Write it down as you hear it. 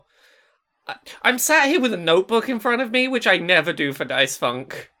I'm sat here with a notebook in front of me, which I never do for Dice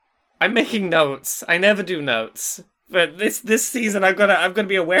Funk. I'm making notes. I never do notes. But this season, I've got to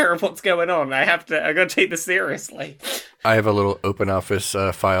be aware of what's going on. I got to take this seriously. I have a little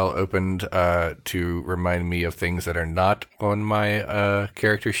OpenOffice file opened to remind me of things that are not on my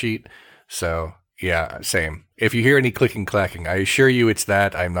character sheet. So, yeah, same. If you hear any clicking clacking, I assure you it's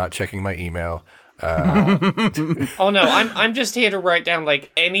that. I'm not checking my email. Oh no, I'm just here to write down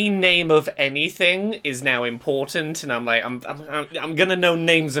like any name of anything is now important, and I'm gonna know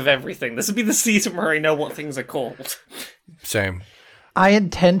names of everything. This will be the season where I know what things are called. Same. I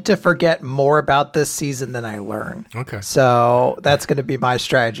intend to forget more about this season than I learn. Okay. So that's going to be my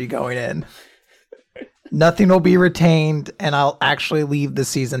strategy going in. Nothing will be retained, and I'll actually leave the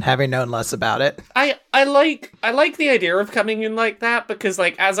season having known less about it. I like the idea of coming in like that, because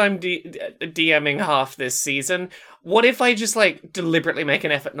like as I'm DMing half this season, what if I just like deliberately make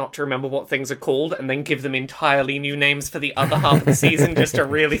an effort not to remember what things are called and then give them entirely new names for the other half of the season just to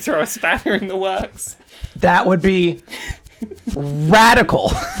really throw a spanner in the works? That would be radical.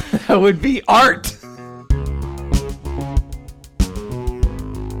 That would be art.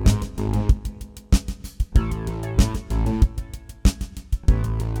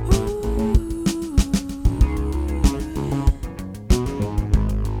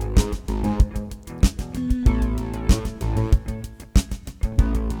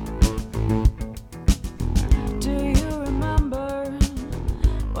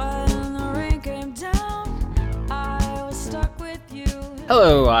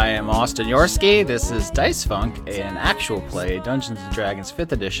 Hello, I am Austin Yorsky. This is Dice Funk, an actual play Dungeons & Dragons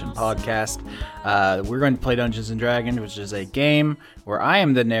 5th edition podcast. We're going to play Dungeons & Dragons, which is a game where I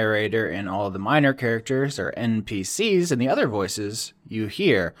am the narrator and all of the minor characters, or NPCs, and the other voices you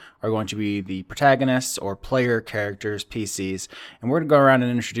hear are going to be the protagonists or player characters, PCs. And we're going to go around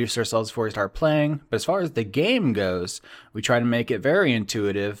and introduce ourselves before we start playing. But as far as the game goes, we try to make it very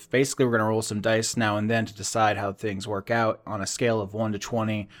intuitive. Basically, we're going to roll some dice now and then to decide how things work out on a scale of 1 to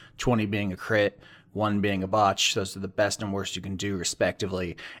 20, 20 being a crit, 1 being a botch. Those are the best and worst you can do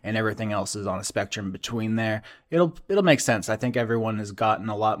respectively, and everything else is on a spectrum between there. It'll make sense. I think everyone has gotten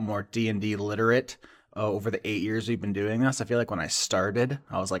a lot more D&D literate over the 8 years we've been doing this. I feel like when I started,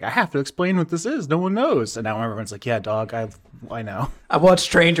 I was like, I have to explain what this is. No one knows. And now everyone's like, yeah, dog, I know. I watched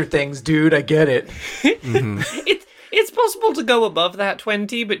Stranger Things, dude. I get it. Mm-hmm. It's possible to go above that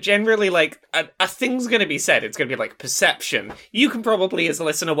 20, but generally, like, a thing's going to be said. It's going to be like perception. You can probably, as a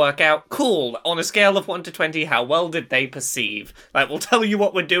listener, work out, cool, on a scale of 1 to 20, how well did they perceive? Like, we'll tell you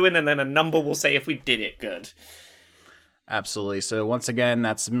what we're doing, and then a number will say if we did it good. Absolutely. So once again,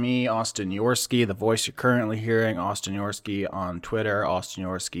 that's me, Austin Yorsky, the voice you're currently hearing. Austin Yorsky on Twitter, Austin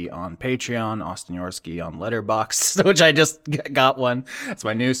Yorsky on Patreon, Austin Yorsky on Letterboxd, which I just got one. That's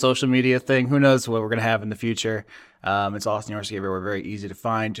my new social media thing. Who knows what we're going to have in the future. It's Austin Yorsky everywhere, very easy to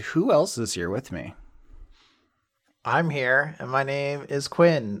find. Who else is here with me? I'm here, and my name is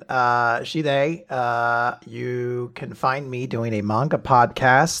Quinn. She, they. You can find me doing a manga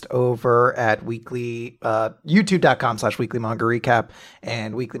podcast over at youtube.com/weekly manga recap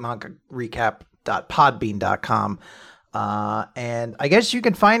and weeklymangarecap.podbean.com. And I guess you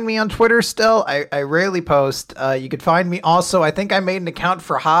can find me on Twitter still. I rarely post. You could find me also. I think I made an account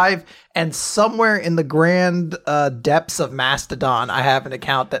for Hive, and somewhere in the grand depths of Mastodon, I have an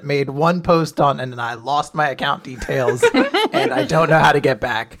account that made one post on, and then I lost my account details, and I don't know how to get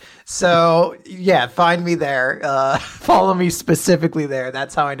back. So yeah, find me there. Follow me specifically there.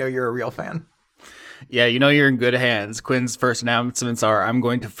 That's how I know you're a real fan. Yeah, you know you're in good hands. Quinn's first announcements are, I'm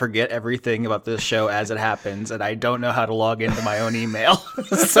going to forget everything about this show as it happens, and I don't know how to log into my own email.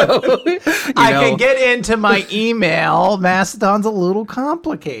 So, I can get into my email. Mastodon's a little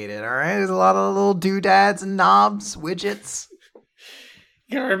complicated, all right? There's a lot of little doodads and knobs, widgets.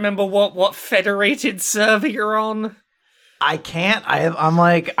 You gotta remember what federated server you're on? I can't. I'm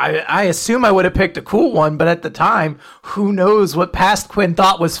like, I assume I would have picked a cool one, but at the time, who knows what past Quinn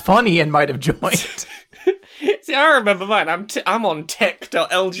thought was funny and might have joined. See, I remember mine. I'm on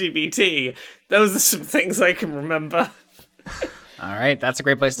tech.lgbt. Those are some things I can remember. All right, that's a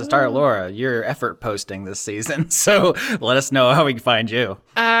great place to start, Laura. You're effort posting this season, so let us know how we can find you.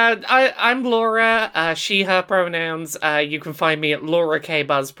 I'm Laura, she, her pronouns. You can find me at Laura K.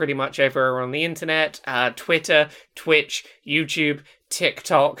 Buzz pretty much everywhere on the internet. Twitter, Twitch, YouTube,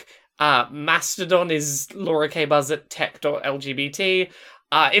 TikTok. Mastodon is Laura K. Buzz at tech.lgbt.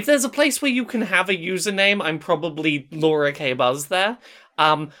 If there's a place where you can have a username, I'm probably Laura K. Buzz there.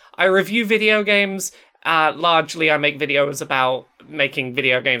 I review video games. Largely, I make videos about making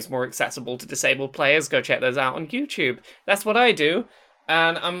video games more accessible to disabled players. Go check those out on YouTube. That's what I do.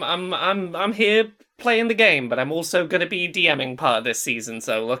 and I'm here playing the game, but I'm also going to be DMing part of this season,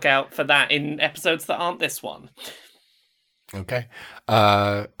 so look out for that in episodes that aren't this one. Okay.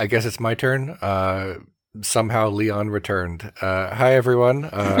 I guess it's my turn. Somehow Leon returned. Hi, everyone.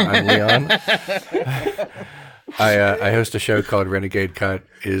 I'm Leon. I host a show called Renegade Cut.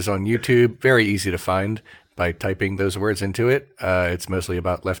 It is on YouTube. Very easy to find by typing those words into it. It's mostly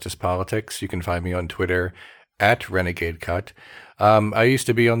about leftist politics. You can find me on Twitter at Renegade Cut. I used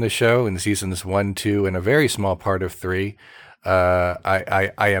to be on the show in seasons 1, 2, and a very small part of 3.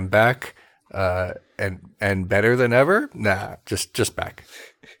 I am back. And better than ever? Nah, just back.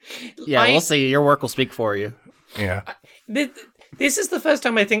 Yeah, we'll see. Your work will speak for you. Yeah. This is the first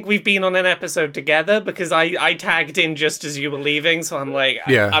time I think we've been on an episode together, because I tagged in just as you were leaving, so I'm like,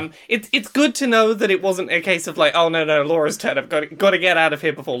 yeah. It's good to know that it wasn't a case of like, oh no, Laura's turn, I've got to get out of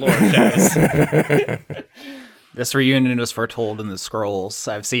here before Laura does. This reunion was foretold in the scrolls.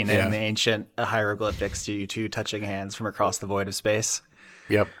 I've seen it in the ancient hieroglyphics to you two touching hands from across the void of space.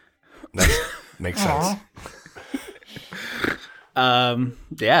 Yep. That makes sense.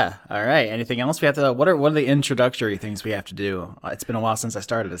 Yeah. All right. Anything else we have to? What are the introductory things we have to do? It's been a while since I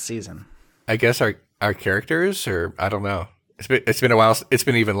started a season. I guess our characters, or I don't know. It's been a while. It's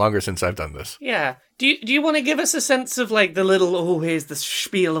been even longer since I've done this. Yeah. Do you want to give us a sense of like the little, here's the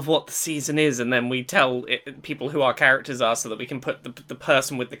spiel of what the season is, and then we tell people who our characters are so that we can put the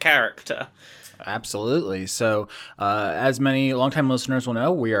person with the character? Absolutely. So, as many longtime listeners will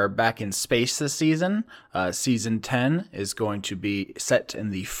know, we are back in space this season. Season 10 is going to be set in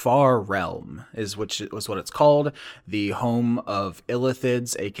the Far Realm, which was what it's called, the home of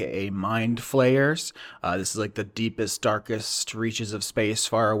Illithids, aka Mind Flayers. This is like the deepest, darkest reaches of space,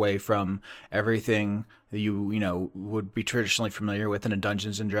 far away from everything that you know would be traditionally familiar with in a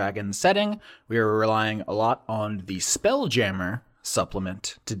Dungeons and Dragons setting. We are relying a lot on the Spelljammer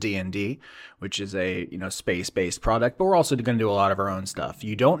supplement to D&D, which is a space-based product, but we're also going to do a lot of our own stuff.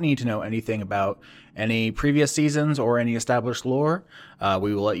 You don't need to know anything about any previous seasons or any established lore.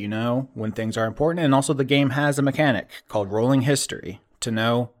 We will let you know when things are important, and also the game has a mechanic called rolling history to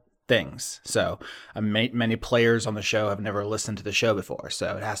know things. So many players on the show have never listened to the show before,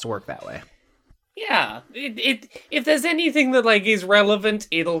 so it has to work that way. Yeah, if there's anything that like is relevant,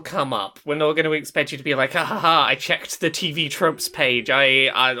 it'll come up. We're not going to expect you to be like, ha ha ha, I checked the TV tropes page.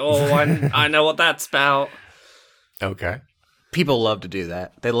 I know what that's about. Okay. People love to do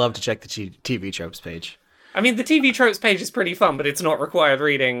that. They love to check the TV tropes page. I mean, the TV tropes page is pretty fun, but it's not required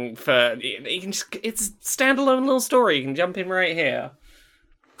reading for. It's a standalone little story. You can jump in right here.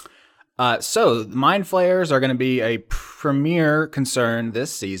 So Mind Flayers are going to be a premier concern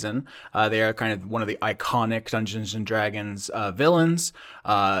this season. They are kind of one of the iconic Dungeons and Dragons villains.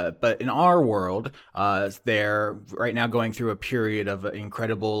 But in our world, they're right now going through a period of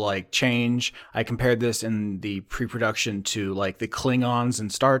incredible change. I compared this in the pre-production to like the Klingons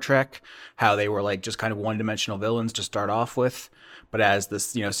in Star Trek, how they were just kind of one-dimensional villains to start off with. But as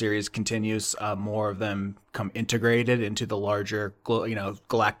this series continues, more of them come integrated into the larger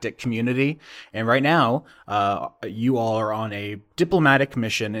galactic community. And right now, you all are on a diplomatic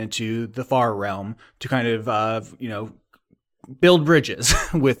mission into the Far Realm to kind of build bridges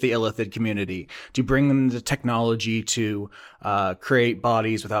with the Illithid community, to bring them the technology to create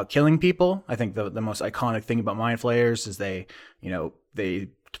bodies without killing people. I think the most iconic thing about Mind Flayers is they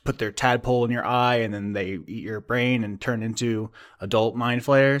put their tadpole in your eye and then they eat your brain and turn into adult Mind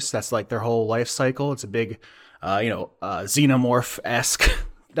Flayers. That's like their whole life cycle. It's a big, xenomorph-esque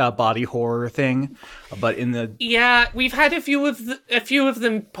body horror thing. But we've had a few of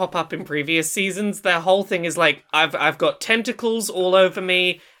them pop up in previous seasons. Their whole thing is like, I've got tentacles all over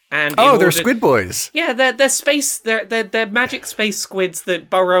me. And they're squid boys. Yeah, they're magic space squids that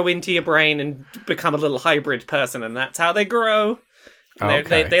burrow into your brain and become a little hybrid person, and that's how they grow.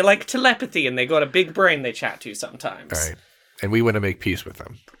 Okay. They like telepathy, and they got a big brain they chat to sometimes. All right. And we want to make peace with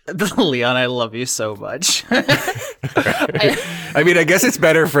them. Leon, I love you so much. I mean, I guess it's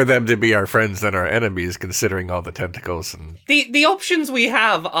better for them to be our friends than our enemies, considering all the tentacles. And the options we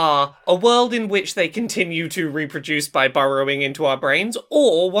have are a world in which they continue to reproduce by burrowing into our brains,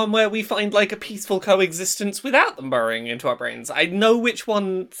 or one where we find a peaceful coexistence without them burrowing into our brains. I know which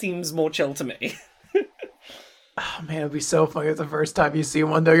one seems more chill to me. Oh man, it'd be so funny if the first time you see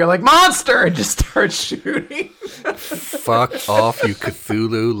one though, you're like, monster, and just start shooting. Fuck off, you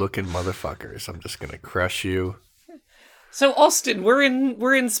Cthulhu-looking motherfuckers! I'm just gonna crush you. So Austin, we're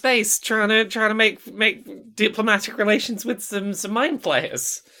in space trying to make diplomatic relations with some Mind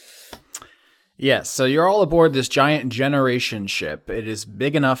Flayers. Yes, so you're all aboard this giant generation ship. It is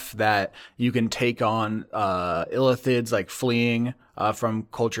big enough that you can take on Illithids fleeing from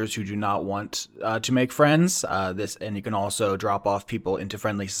cultures who do not want to make friends. And you can also drop off people into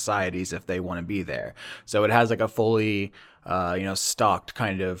friendly societies if they want to be there. So it has like a fully stocked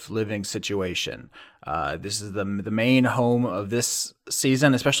kind of living situation. This is the main home of this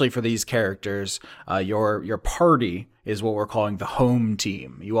season, especially for these characters. Your party is what we're calling the home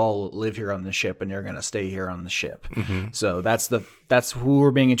team. You all live here on the ship, and you're going to stay here on the ship. Mm-hmm. So that's who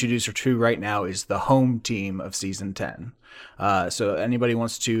we're being introduced to right now, is the home team of season 10. So anybody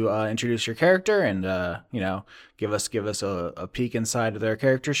wants to introduce your character and give us a peek inside of their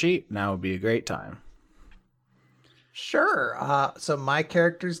character sheet, now would be a great time. Sure. So my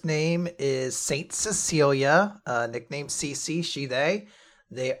character's name is Saint Cecilia, nickname Cece, she, they.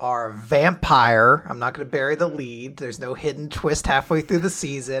 They are a vampire. I'm not going to bury the lead. There's no hidden twist halfway through the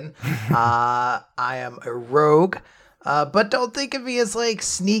season. I am a rogue, but don't think of me as like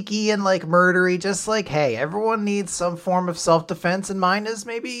sneaky and like murdery. Just like, hey, everyone needs some form of self-defense, and mine is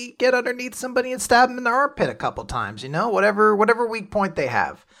maybe get underneath somebody and stab them in the armpit a couple times, whatever weak point they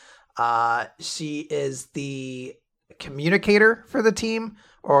have. She is the communicator for the team,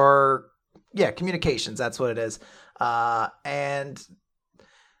 communications, that's what it is. And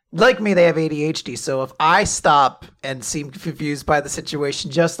like me, they have ADHD, so if I stop and seem confused by the situation,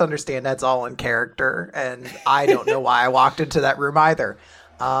 just understand that's all in character, and I don't know why I walked into that room either.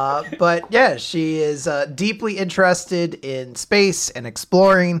 But yeah, she is deeply interested in space and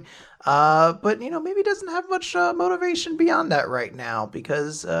exploring, but maybe doesn't have much motivation beyond that right now,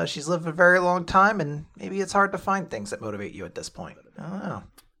 because she's lived a very long time, and maybe it's hard to find things that motivate you at this point. I don't know.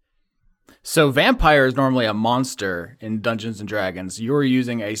 So vampire is normally a monster in Dungeons and Dragons. You're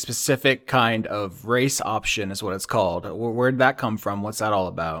using a specific kind of race option is what it's called. Where'd that come from? What's that all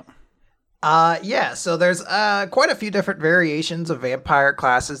about? So there's quite a few different variations of vampire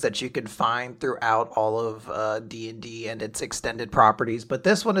classes that you can find throughout all of D&D and its extended properties, but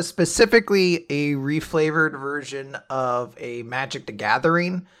this one is specifically a reflavored version of a Magic the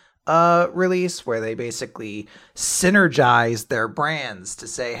Gathering release, where they basically synergize their brands to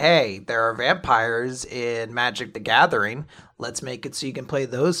say, hey, there are vampires in Magic the Gathering. Let's make it so you can play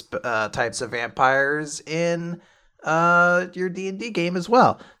those types of vampires in your D&D game as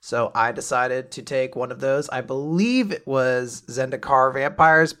well. So I decided to take one of those. I believe it was Zendikar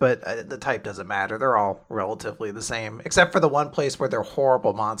vampires, but the type doesn't matter. They're all relatively the same, except for the one place where they're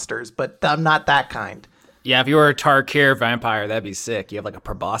horrible monsters, but I'm not that kind. Yeah, if you were a Tarkir vampire, that'd be sick. You have like a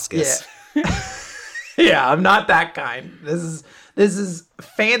proboscis. Yeah. Yeah, I'm not that kind. This is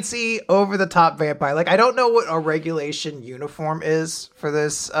fancy, over the top vampire. Like, I don't know what a regulation uniform is for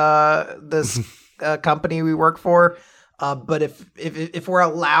this company we work for, but if we're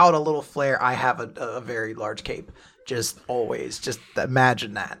allowed a little flair, I have a very large cape. Just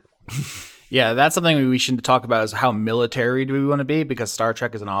imagine that. Yeah, that's something we should talk about, is how military do we want to be, because Star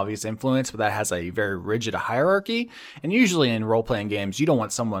Trek is an obvious influence, but that has a very rigid hierarchy. And usually in role-playing games, you don't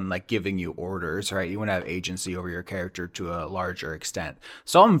want someone like giving you orders, right? You want to have agency over your character to a larger extent.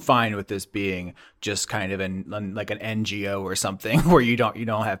 So I'm fine with this being just kind of like an NGO or something where you don't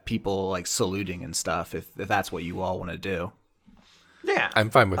have people like saluting and stuff, if that's what you all want to do. Yeah, I'm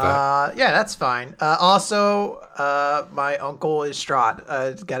fine with that. Yeah, that's fine. Also, my uncle is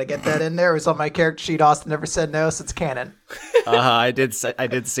Strahd. Got to get that in there. It was on my character sheet. Austin never said no, so it's canon. I did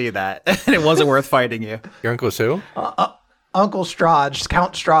see that, and it wasn't worth fighting you. Your uncle is who? Uncle Strahd.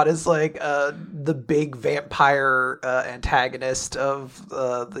 Count Strahd is like the big vampire antagonist of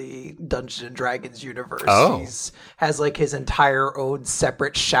the Dungeons and Dragons universe. Oh. He has like his entire own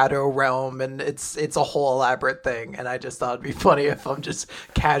separate shadow realm, and it's a whole elaborate thing. And I just thought it'd be funny if I'm just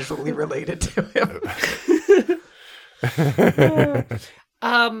casually related to him.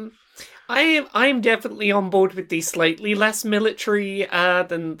 I'm definitely on board with the slightly less military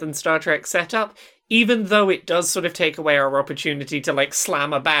than Star Trek setup, even though it does sort of take away our opportunity to like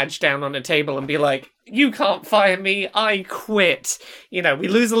slam a badge down on a table and be like, you can't fire me, I quit. We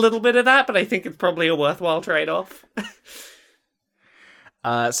lose a little bit of that, but I think it's probably a worthwhile trade-off.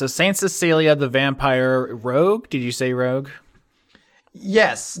 So Saint Cecilia, the vampire rogue, did you say rogue?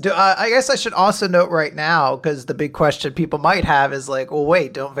 Yes. I guess I should also note right now, because the big question people might have is like, well,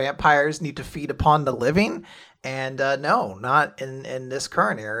 wait, don't vampires need to feed upon the living? And no, not in this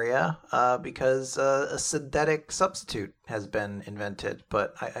current area, because a synthetic substitute has been invented.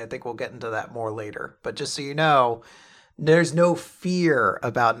 But I think we'll get into that more later. But just so you know, there's no fear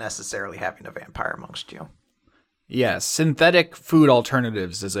about necessarily having a vampire amongst you. Yes, synthetic food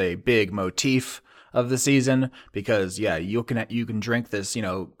alternatives is a big motif of the season, because you can drink this,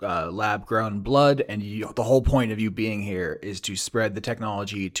 lab grown blood, and the whole point of you being here is to spread the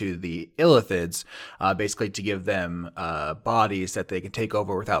technology to the illithids, basically to give them bodies that they can take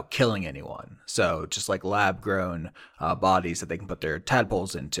over without killing anyone. So just like lab grown bodies that they can put their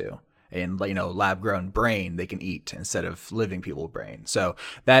tadpoles into. And lab grown brain they can eat instead of living people brain. So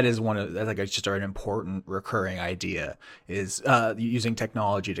that's just an important recurring idea, is using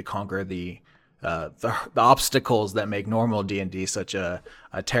technology to conquer the obstacles that make normal D&D such a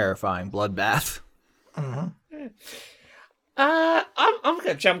terrifying bloodbath. Mm-hmm. I'm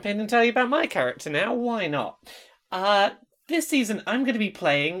gonna jump in and tell you about my character now. Why not? This season I'm going to be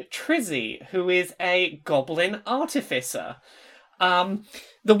playing Trizzy, who is a goblin artificer.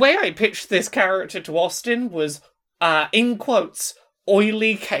 The way I pitched this character to Austin was, in quotes,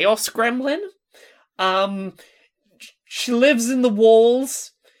 oily chaos gremlin. She lives in the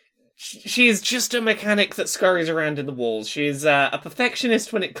walls. She is just a mechanic that scurries around in the walls. She is a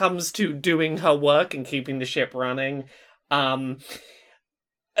perfectionist when it comes to doing her work and keeping the ship running. The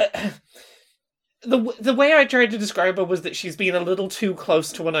way I tried to describe her was that she's been a little too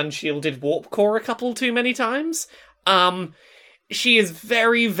close to an unshielded warp core a couple too many times. She is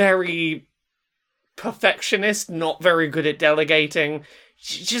very, very perfectionist, not very good at delegating.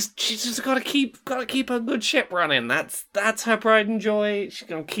 She's just gotta keep her good ship running. That's her pride and joy. She's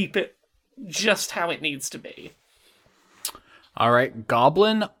gonna keep it just how it needs to be. All right,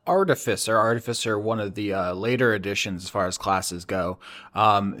 Goblin Artificer, one of the later editions as far as classes go.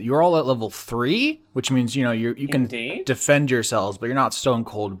 You're all at level 3, which means you can defend yourselves, but you're not stone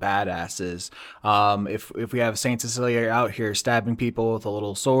cold badasses. If we have Saint Cecilia out here stabbing people with a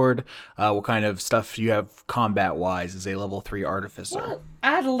little sword, what kind of stuff do you have combat wise as a level 3 artificer? Well,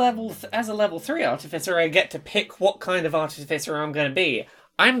 as a level 3 artificer, I get to pick what kind of artificer I'm going to be.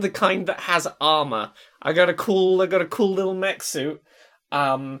 I'm the kind that has armor. I got a cool little mech suit.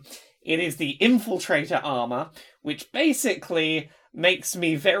 It is the Infiltrator armor, which basically makes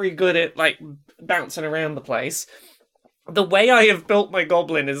me very good at bouncing around the place. The way I have built my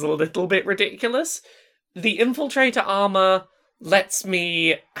goblin is a little bit ridiculous. The Infiltrator armor lets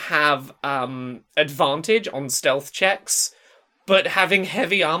me have advantage on stealth checks, but having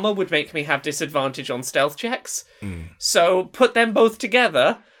heavy armor would make me have disadvantage on stealth checks. So put them both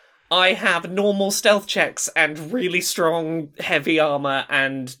together, I have normal stealth checks and really strong heavy armor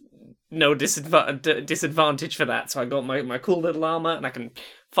and no disadvantage for that. So I got my cool little armor and I can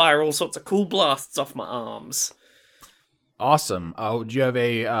fire all sorts of cool blasts off my arms. Awesome. Do you have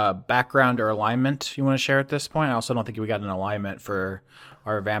a background or alignment you want to share at this point? I also don't think we got an alignment for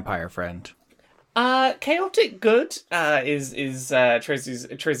our vampire friend. Chaotic Good is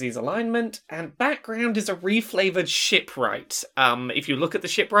Trizzy's alignment, and background is a reflavored shipwright. If you look at the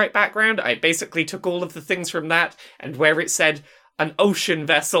shipwright background, I basically took all of the things from that, and where it said an ocean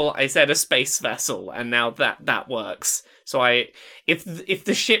vessel, I said a space vessel, and now that works. So if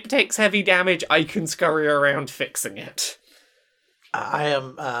the ship takes heavy damage, I can scurry around fixing it. I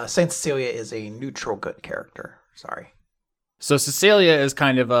am Saint Cecilia is a neutral good character. Sorry. So Cecilia is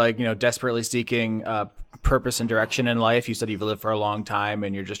kind of desperately seeking purpose and direction in life. You said you've lived for a long time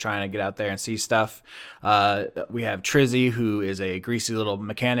and you're just trying to get out there and see stuff. We have Trizzy, who is a greasy little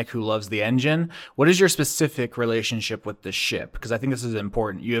mechanic who loves the engine. What is your specific relationship with the ship? Because I think this is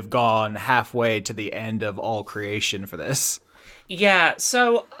important. You have gone halfway to the end of all creation for this. Yeah,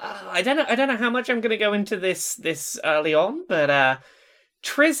 so I don't know how much I'm going to go into this early on, but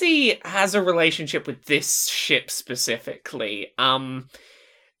Trizzy has a relationship with this ship specifically.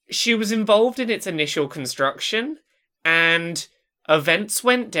 She was involved in its initial construction, and events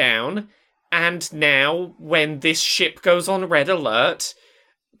went down, and now when this ship goes on red alert,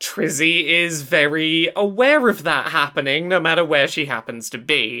 Trizzy is very aware of that happening, no matter where she happens to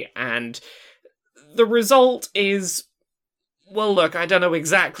be, and the result is, well, look, I don't know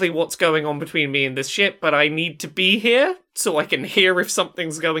exactly what's going on between me and this ship, but I need to be here so I can hear if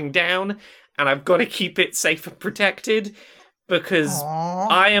something's going down, and I've got to keep it safe and protected, because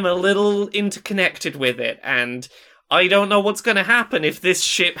I am a little interconnected with it, and I don't know what's going to happen if this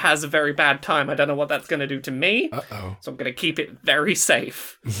ship has a very bad time. I don't know what that's going to do to me, so I'm going to keep it very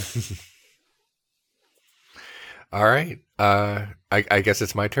safe. All right. I guess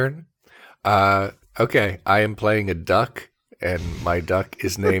it's my turn. Okay, I am playing a duck, and my duck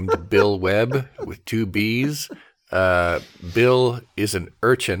is named Bill Webb with 2 B's. Bill is an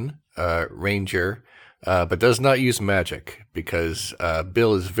urchin ranger, but does not use magic because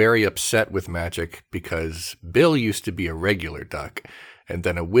Bill is very upset with magic because Bill used to be a regular duck, and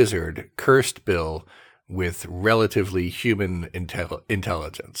then a wizard cursed Bill with relatively human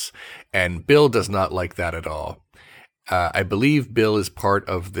intelligence. And Bill does not like that at all. I believe Bill is part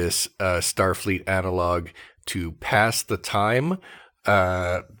of this Starfleet analog to pass the time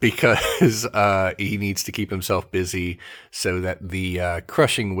because he needs to keep himself busy so that the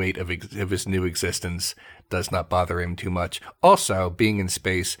crushing weight of his new existence does not bother him too much. Also, being in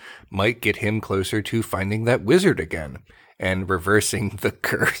space might get him closer to finding that wizard again and reversing the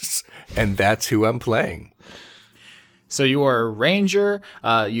curse. And that's who I'm playing. So you are a ranger.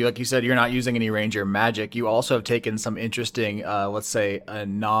 Like you said, you're not using any ranger magic. You also have taken some interesting, let's say,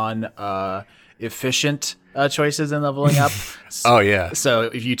 non-efficient choices in leveling up. Oh, yeah. So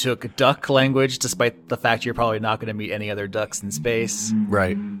if you took duck language, despite the fact you're probably not going to meet any other ducks in space.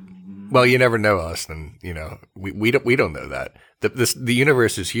 Right. Well, you never know, Austin. You know, we don't know that. The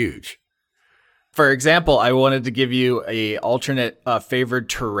universe is huge. For example, I wanted to give you a alternate favored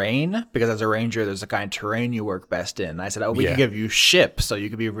terrain because as a ranger, there's a kind of terrain you work best in. I said, we can give you ships, so you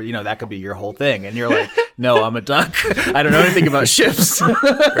could be, that could be your whole thing. And you're like, no, I'm a duck. I don't know anything about ships.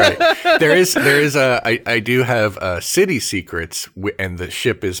 Right. I do have city secrets, and the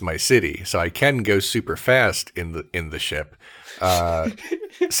ship is my city, so I can go super fast in the ship.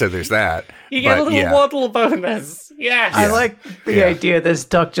 So there's that. You get a little waddle bonus. Yes. I like the idea this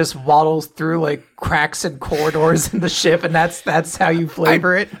duck just waddles through like cracks and corridors in the ship, and that's how you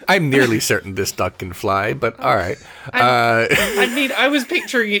flavor it. I'm nearly certain this duck can fly, but all right. I mean, I was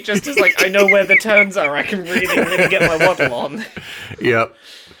picturing it just as like, I know where the turns are. I can really get my waddle on. Yep.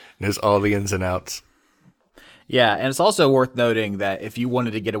 There's all the ins and outs. Yeah, and it's also worth noting that if you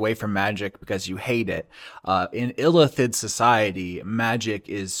wanted to get away from magic because you hate it, in Illithid society, magic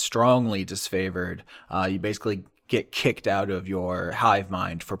is strongly disfavored. You basically get kicked out of your hive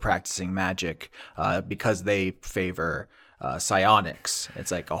mind for practicing magic because they favor psionics.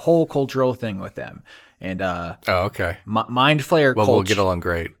 It's like a whole cultural thing with them. And okay. Mind Flayer culture. Well, we'll get along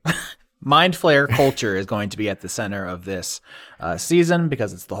great. Mind Flayer culture is going to be at the center of this season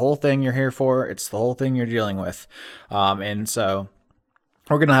because it's the whole thing you're here for. It's the whole thing you're dealing with. And so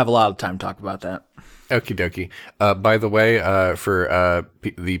we're going to have a lot of time to talk about that. Okie dokie. By the way, for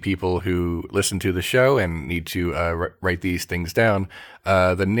the people who listen to the show and need to write these things down,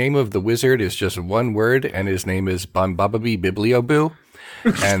 the name of the wizard is just one word, and his name is Bonbababi Biblioboo.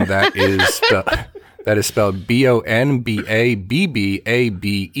 And that is... That is spelled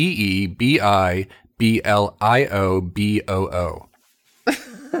BONBABBEBIBLIOBOO.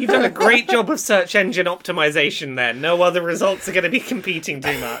 You've done a great job of search engine optimization there. No other results are going to be competing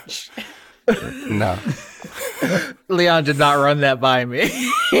too much. No. Leon did not run that by me.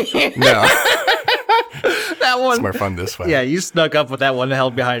 No. That one. It's more fun this way. Yeah, you snuck up with that one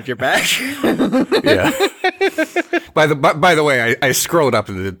held behind your back. Yeah. By the way, I scrolled up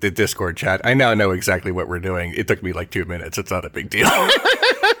in the Discord chat. I now know exactly what we're doing. It took me like 2 minutes. It's not a big deal.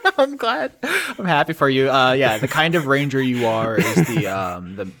 I'm glad. I'm happy for you. Yeah, the kind of ranger you are is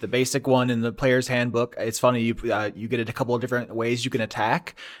the basic one in the player's handbook. It's funny you get a couple of different ways you can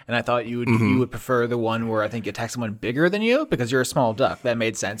attack, and I thought you would prefer the one where I think you attack someone bigger than you because you're a small duck. That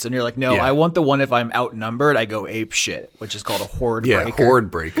made sense. And you're like, no, I want the one if I'm outnumbered, I go ape shit, which is called a horde breaker. Yeah,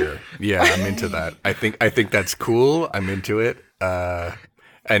 horde breaker. Yeah, I'm into that. I think that's cool. I'm into it.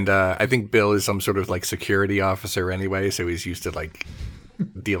 And I think Bill is some sort of like security officer anyway, so he's used to like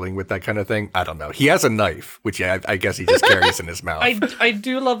dealing with that kind of thing. I don't know. He has a knife, which I guess he just carries in his mouth. I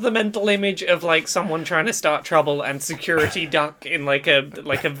do love the mental image of like someone trying to start trouble and security duck in like a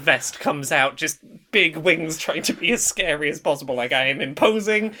vest comes out, just big wings trying to be as scary as possible. Like, I am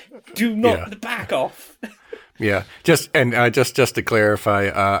imposing. Do not back off. Yeah. Just to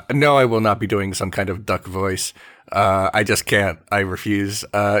clarify, no, I will not be doing some kind of duck voice. I just can't. I refuse.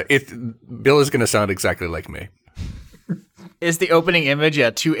 Bill is going to sound exactly like me. Is the opening image,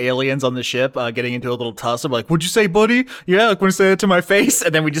 two aliens on the ship getting into a little tussle. Like, what'd you say, buddy? Yeah, like, want to say that to my face?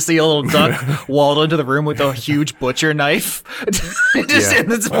 And then we just see a little duck waddle into the room with a huge butcher knife. Just in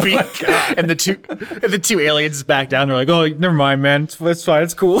this beak. And the two aliens back down. They're like, oh, never mind, man. It's fine.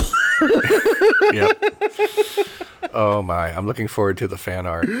 It's cool. Yep. Oh, my. I'm looking forward to the fan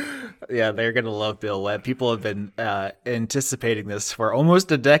art. Yeah, they're going to love Bill Webb. People have been anticipating this for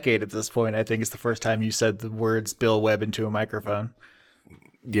almost a decade at this point. I think it's the first time you said the words Bill Webb into a microphone.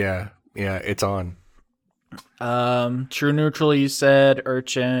 Yeah, it's on. True neutral, you said,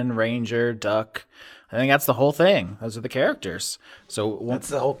 urchin, ranger, duck. I think that's the whole thing. Those are the characters. So that's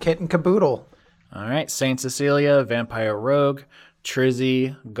the whole kit and caboodle. All right, Saint Cecilia, vampire rogue,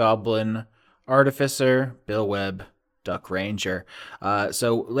 Trizzy, goblin, artificer, Bill Webb, Duck Ranger.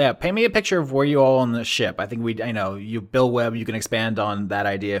 So yeah, paint me a picture of where you all on the ship. I think I know you, Bill Webb. You can expand on that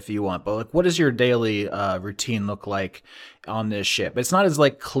idea if you want. But like, what does your daily routine look like on this ship? It's not as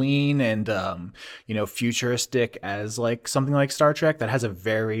like clean and futuristic as like something like Star Trek that has a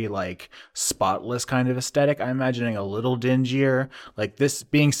very like spotless kind of aesthetic. I'm imagining a little dingier. Like this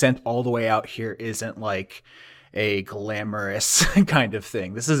being sent all the way out here isn't like a glamorous kind of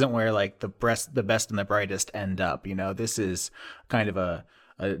thing. This isn't where like the best and the brightest end up. This is kind of a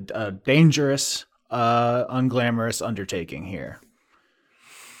dangerous, unglamorous undertaking here.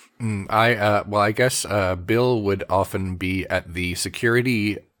 I guess Bill would often be at the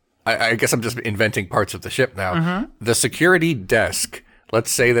security. I guess I'm just inventing parts of the ship now. Mm-hmm. The security desk.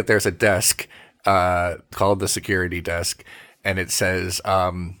 Let's say that there's a desk called the security desk, and it says,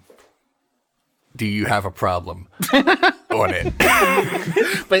 "Do you have a problem?" on it.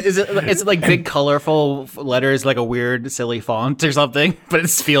 But is it like big colorful letters, like a weird silly font or something? But it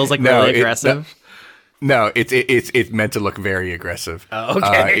feels like really aggressive. No, it's meant to look very aggressive. Oh,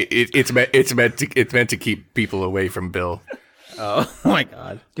 okay. It's meant to keep people away from Bill. Oh my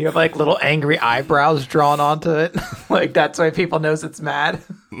God! Do you have like little angry eyebrows drawn onto it? Like that's why people knows it's mad.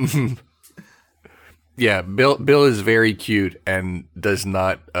 Yeah, Bill is very cute and does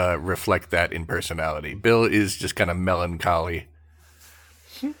not reflect that in personality. Bill is just kind of melancholy.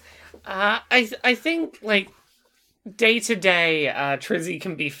 I think like day to day, Trizzy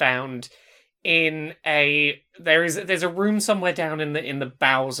can be found in there's a room somewhere down in the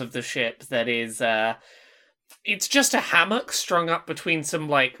bowels of the ship that is it's just a hammock strung up between some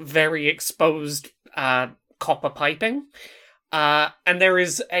like very exposed copper piping. And there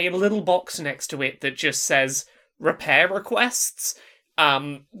is a little box next to it that just says repair requests.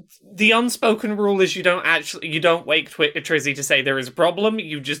 The unspoken rule is you don't wake Trizzy to say there is a problem.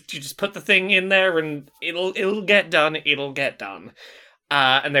 You just put the thing in there and it'll get done. It'll get done.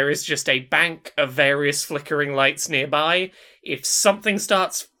 And there is just a bank of various flickering lights nearby. If something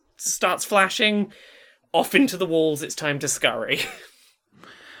starts flashing, off into the walls, it's time to scurry.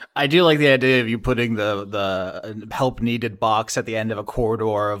 I do like the idea of you putting the help needed box at the end of a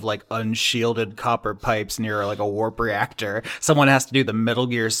corridor of like unshielded copper pipes near like a warp reactor. Someone has to do the Metal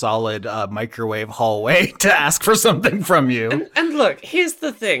Gear Solid microwave hallway to ask for something from you. And look, here's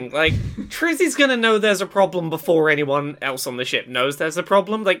the thing. Like, Trizzy's gonna know there's a problem before anyone else on the ship knows there's a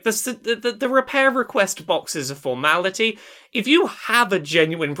problem. Like, the repair request box is a formality. If you have a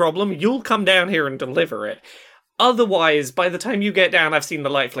genuine problem, you'll come down here and deliver it. Otherwise, by the time you get down, I've seen the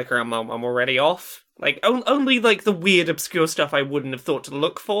light flicker, I'm already off. Like, only, like, the weird, obscure stuff I wouldn't have thought to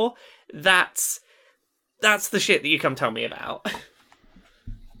look for, that's the shit that you come tell me about.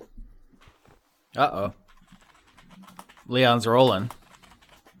 Uh-oh. Leon's rolling.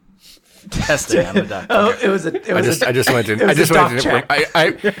 Testing on the duck. I just went in.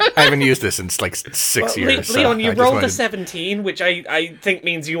 I haven't used this in like 6 years. Leon, you rolled a 17, which I think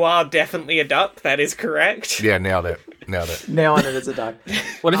means you are definitely a duck. That is correct. Yeah, nailed it. Nailing it as a duck.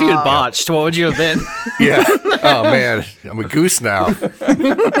 What if you had botched? What would you have been? Yeah. Oh man, I'm a goose now.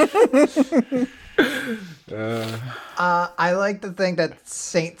 I like to think that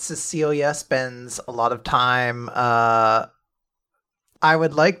Saint Cecilia spends a lot of time. I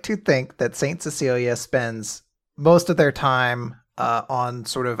would like to think that Saint Cecilia spends most of their time on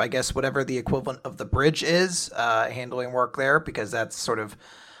sort of, I guess, whatever the equivalent of the bridge is, handling work there, because that's sort of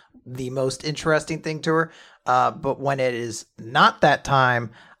the most interesting thing to her. But when it is not that time,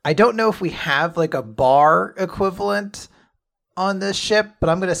 I don't know if we have like a bar equivalent on this ship, but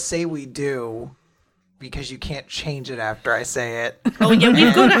I'm going to say we do. Because you can't change it after I say it. Oh yeah,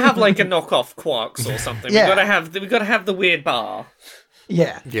 we've got to have like a knockoff Quarks or something. Yeah. We've got to have the weird bar.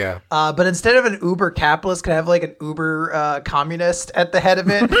 Yeah. But instead of an Uber capitalist, can I have like an Uber communist at the head of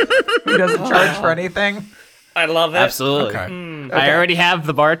it who doesn't charge for anything? I love it. Absolutely. Okay. I already have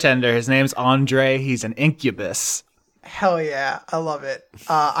the bartender. His name's Andre. He's an incubus. Hell yeah, I love it.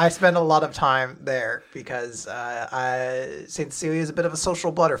 I spend a lot of time there because St. Cecilia is a bit of a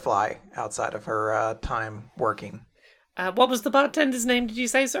social butterfly outside of her time working. What was the bartender's name, did you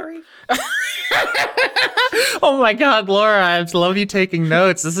say, sorry? Oh my God, Laura, I love you taking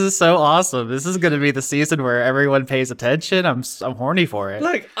notes. This is so awesome. This is going to be the season where everyone pays attention. I'm horny for it.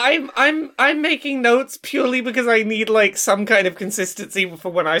 Look, I'm making notes purely because I need like some kind of consistency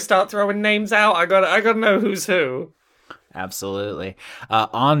for when I start throwing names out. I gotta know who's who. Absolutely.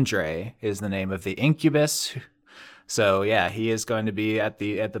 Andre is the name of the incubus. So yeah, he is going to be at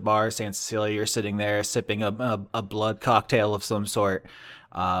the bar, Saint Cecilia. You're sitting there sipping a blood cocktail of some sort.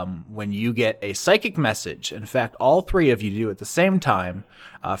 When you get a psychic message, in fact, all three of you do at the same time,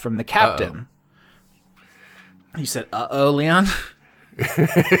 from the captain. You said, Leon?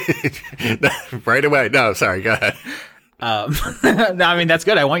 Right away. No, sorry. Go ahead. No, I mean, that's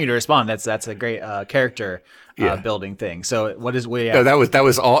good. I want you to respond. That's a great character building thing. So what is we? No, that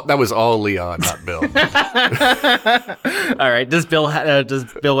was all Leon, not Bill. All right. Does Bill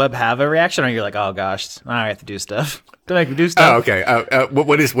Webb have a reaction, or you're like, oh gosh, I have to do stuff? Do I do stuff? Oh, okay.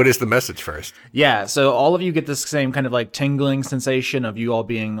 What is the message first? Yeah. So all of you get this same kind of like tingling sensation of you all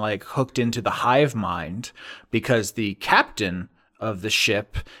being like hooked into the hive mind because the captain of the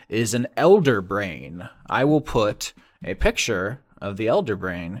ship is an elder brain. I will put a picture of the elder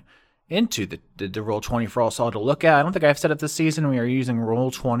brain into the Roll20 for us all to look at. I don't think I've set up this season. We are using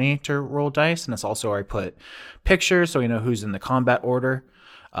Roll20 to roll dice, and it's also where I put pictures so we know who's in the combat order.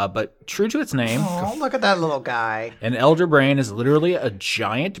 But true to its name, Oh, look at that little guy. an elder brain is literally a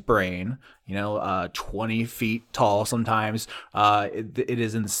giant brain, 20 feet tall sometimes. It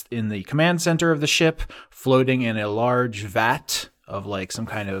is in the command center of the ship, floating in a large vat of like some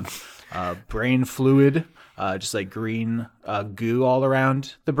kind of brain fluid. Just like green goo all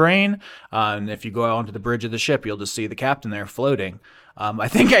around the brain. And if you go out onto the bridge of the ship, you'll just see the captain there floating. I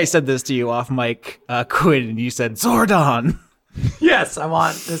think I said this to you off mic, Quinn, and you said Zordon. Yes, I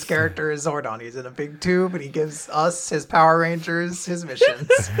want this character as Zordon. He's in a big tube, and he gives us, his Power Rangers, his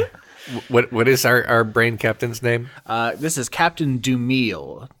missions. What is our brain captain's name? This is Captain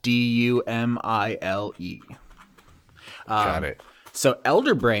Dumile, Dumile. Got it. So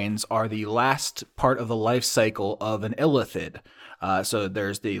elder brains are the last part of the life cycle of an illithid. So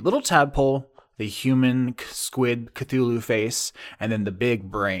there's the little tadpole, the human squid Cthulhu face, and then the big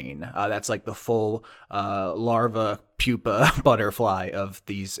brain. That's like the full larva pupa butterfly of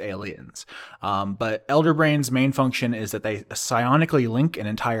these aliens. But elder brains' main function is that they psionically link an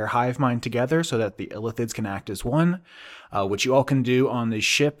entire hive mind together so that the illithids can act as one. What you all can do on the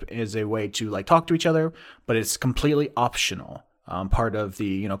ship is a way to like talk to each other, but it's completely optional. Part of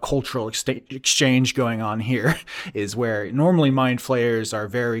the cultural exchange going on here is where normally mind flayers are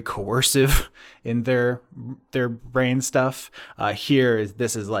very coercive in their brain stuff.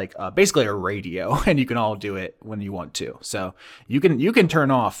 This is like basically a radio, and you can all do it when you want to. So you can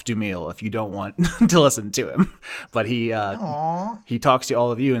turn off Dumile if you don't want to listen to him, but he talks to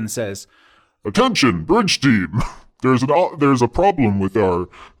all of you and says, "Attention, bridge team! There's a problem with our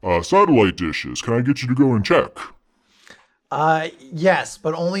satellite dishes. Can I get you to go and check?" Yes,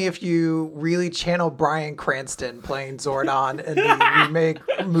 but only if you really channel Bryan Cranston playing Zordon in the remake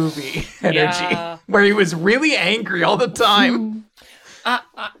movie energy, where he was really angry all the time.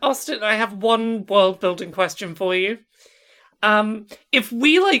 Austin, I have one world-building question for you. If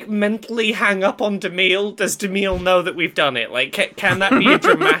we, mentally hang up on Dumile, does Dumile know that we've done it? Can that be a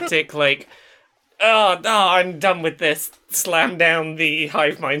dramatic, oh, I'm done with this, slam down the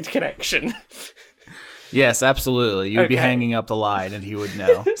hive mind connection? Yes, absolutely. You'd be hanging up the line, and he would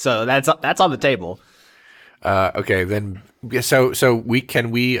know. So that's on the table. Okay, then. So we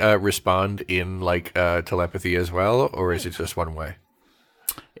respond in telepathy as well, or is it just one way?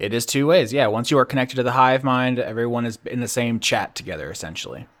 It is two ways. Yeah. Once you are connected to the hive mind, everyone is in the same chat together,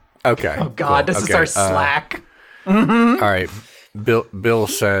 essentially. Okay. Oh God, cool. This is our Slack. All right. Bill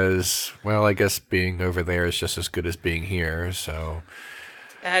says, "Well, I guess being over there is just as good as being here." So.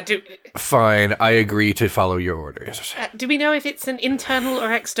 Fine, I agree to follow your orders. Do we know if it's an internal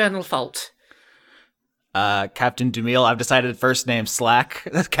or external fault? Captain Dumile, I've decided first name Slack.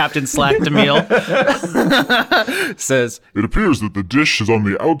 Captain Slack Dumile says, "It appears that the dish is on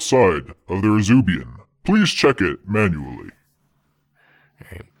the outside of the Rezubian. Please check it manually." All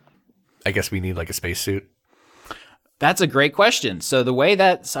right. I guess we need a spacesuit. That's a great question. So the way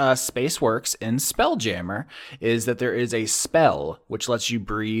that space works in Spelljammer is that there is a spell which lets you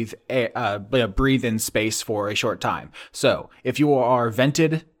breathe in space for a short time. So if you are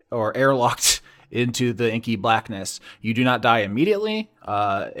vented or airlocked into the inky blackness, you do not die immediately.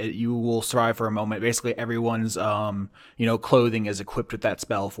 You will survive for a moment. Basically, everyone's clothing is equipped with that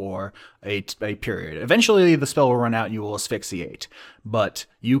spell for a period. Eventually, the spell will run out and you will asphyxiate. But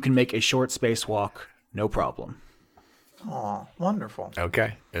you can make a short spacewalk, no problem. Oh, wonderful.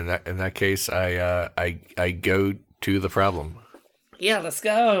 Okay. In that case, I go to the problem. Yeah, let's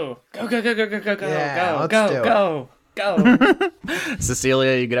go. Go. Yeah, go.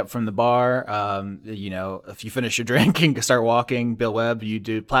 Cecilia, you get up from the bar. If you finish your drink and start walking, Bill Webb, you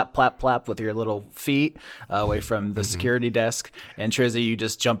do plap, plap, plap with your little feet away from the security desk. And Trizzy, you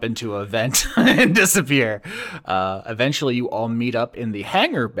just jump into a vent and disappear. Eventually, you all meet up in the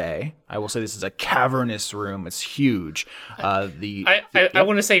hangar bay. I will say this is a cavernous room. It's huge. I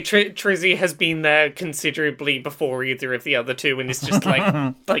want to say Trizzy has been there considerably before either of the other two, and is just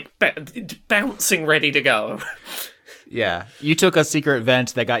bouncing, ready to go. Yeah, you took a secret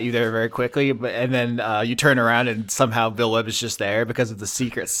vent that got you there very quickly, and then you turn around and somehow Bill Webb is just there because of the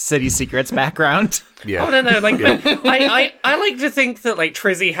city secrets background. Yeah. Oh no, I like to think that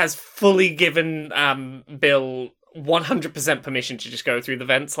Trizzy has fully given Bill 100% permission to just go through the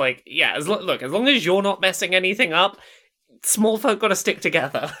vents. As long as you're not messing anything up, small folk got to stick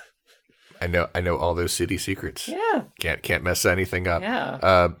together. I know all those city secrets. Yeah. Can't mess anything up.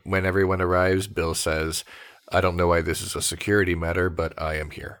 Yeah. When everyone arrives, Bill says, I don't know why this is a security matter, but I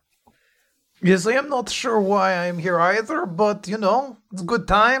am here. Yes, I am not sure why I'm here either, but, it's a good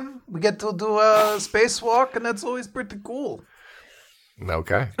time. We get to do a spacewalk, and that's always pretty cool.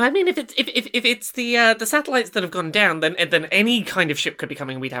 Okay. I mean, if it's the satellites that have gone down, then any kind of ship could be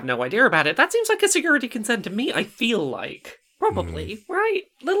coming. We'd have no idea about it. That seems like a security concern to me. I feel like probably right,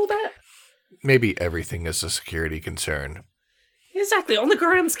 little bit. Maybe everything is a security concern. Exactly. On the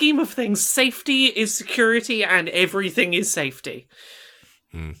grand scheme of things, safety is security, and everything is safety.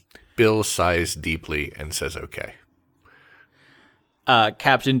 Bill sighs deeply and says, "Okay."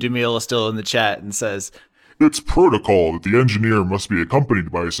 Captain Dumil is still in the chat and says, It's protocol that the engineer must be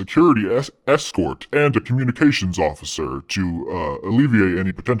accompanied by a security escort and a communications officer to alleviate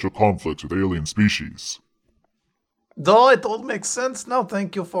any potential conflicts with alien species. Though it all makes sense now,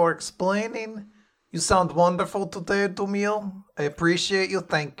 thank you for explaining. You sound wonderful today, Dumil. I appreciate you,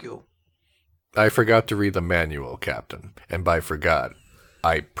 thank you. I forgot to read the manual, Captain. And by forgot,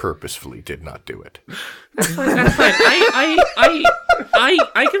 I purposefully did not do it. That's fine.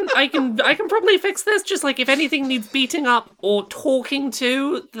 I can probably fix this. Just if anything needs beating up or talking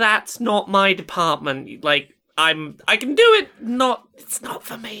to, that's not my department. I can do it. It's not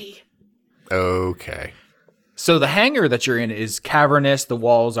for me. Okay. So the hangar that you're in is cavernous. The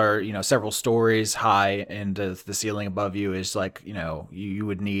walls are, several stories high, and the ceiling above you is you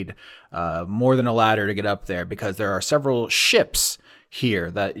would need more than a ladder to get up there, because there are several ships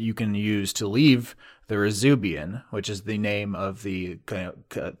here that you can use to leave the Rezubian, which is the name of the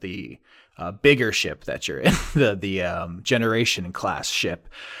bigger ship that you're in, the Generation class ship.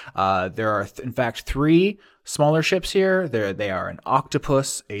 There are, in fact, 3 smaller ships here. They are an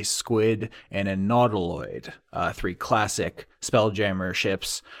octopus, a squid, and a nautiloid. 3 classic Spelljammer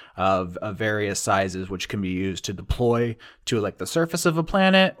ships of various sizes, which can be used to deploy to the surface of a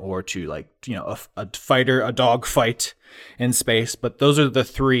planet, or to a dog fight in space. But those are the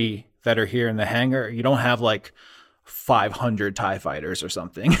 3 that are here in the hangar. You don't have 500 TIE fighters or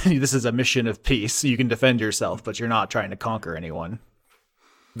something. This is a mission of peace. You can defend yourself, but you're not trying to conquer anyone.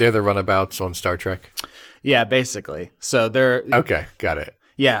 They're the runabouts on Star Trek? Yeah, basically. So they're... Okay, got it.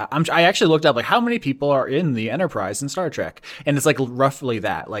 Yeah, I actually looked up how many people are in the Enterprise in Star Trek, and it's roughly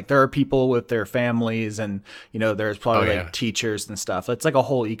that. There are people with their families, and there's probably teachers and stuff. It's a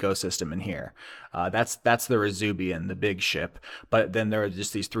whole ecosystem in here. That's the Rezubian, the big ship. But then there are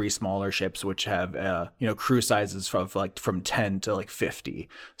just these 3 smaller ships which have crew sizes of from 10 to 50.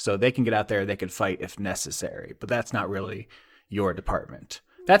 So they can get out there, they could fight if necessary. But that's not really your department.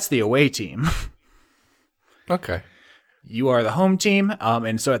 That's the away team. Okay. You are the home team,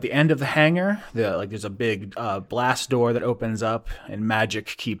 and so at the end of the hangar, there's a big blast door that opens up, and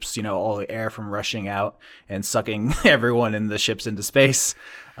magic keeps all the air from rushing out and sucking everyone in the ships into space,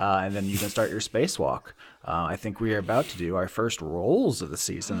 and then you can start your spacewalk. I think we are about to do our first rolls of the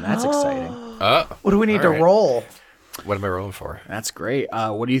season. That's exciting. What do we need to roll? What am I rolling for? That's great.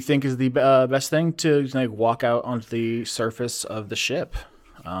 What do you think is the best thing to walk out onto the surface of the ship?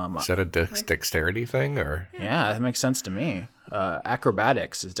 Is that a dexterity thing, or? Yeah, that makes sense to me.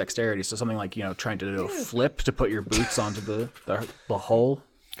 Acrobatics is dexterity, so something trying to do a flip to put your boots onto the hull.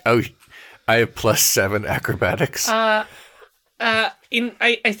 Oh, I have +7 acrobatics. I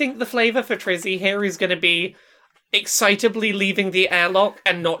think the flavor for Trizzy here is going to be excitably leaving the airlock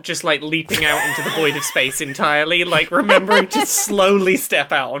and not just leaping out into the void of space entirely. Remembering to slowly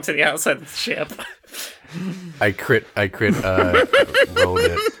step out onto the outside of the ship. I crit rolled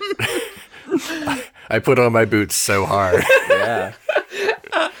it. I put on my boots so hard. Yeah.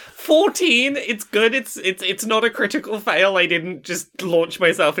 14, it's good. It's not a critical fail. I didn't just launch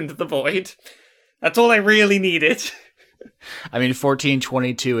myself into the void. That's all I really needed. I mean, 14,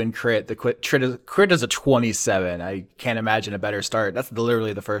 22 and crit. The crit is a 27. I can't imagine a better start. That's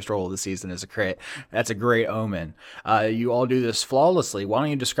literally the first roll of the season is a crit. That's a great omen. You all do this flawlessly. Why don't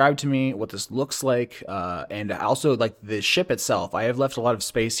you describe to me what this looks like, and also like the ship itself? I have left a lot of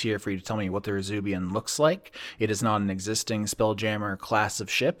space here for you to tell me what the Rezubian looks like. It is not an existing Spelljammer class of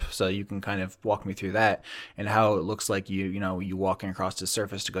ship, so you can kind of walk me through that and how it looks like you walking across the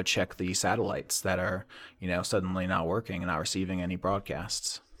surface to go check the satellites that are suddenly not working and not receiving any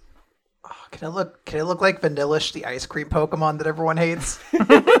broadcasts. Oh, can it look like Vanillish, the ice cream Pokemon that everyone hates?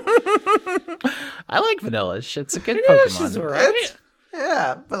 I like Vanillish. It's a good Vanillish Pokemon. is alright.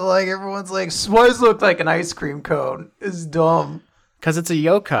 Yeah, but like everyone's like, Swaz look like an ice cream cone. It's dumb. Because it's a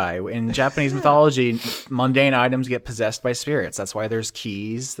yokai. In Japanese mythology, mundane items get possessed by spirits. That's why there's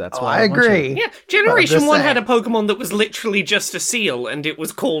keys. That's why I agree. Yeah, Generation just 1 saying. had a Pokemon that was literally just a seal, and it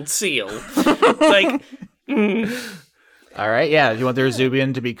was called Seal. Like, All right, yeah. You want the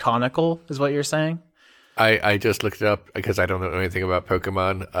Rezubian to be conical, is what you're saying? I just looked it up because I don't know anything about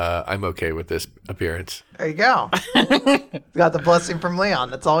Pokemon. I'm okay with this appearance. There you go. Got the blessing from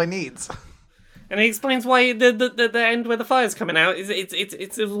Leon. That's all he needs. and he explains why the end where the fire's coming out is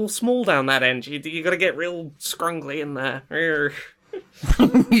it's a little small down that end. You got to get real scrungly in there.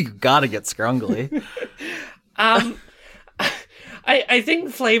 You gotta get scrungly. I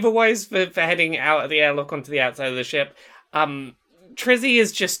think flavor-wise for heading out of the airlock onto the outside of the ship, Trizzy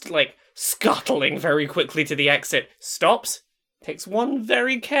is just, like, scuttling very quickly to the exit, stops, takes one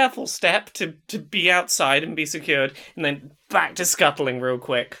very careful step to be outside and be secured, and then back to scuttling real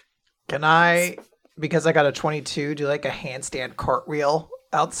quick. Can I, because I got a 22, do like a handstand cartwheel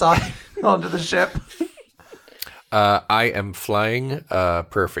outside onto the ship? I am flying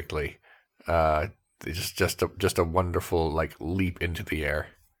perfectly. Just a wonderful like leap into the air.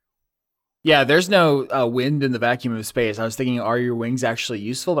 Yeah, there's no wind in the vacuum of space. I was thinking, are your wings actually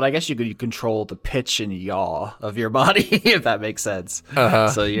useful? But I guess you could control the pitch and yaw of your body, if that makes sense.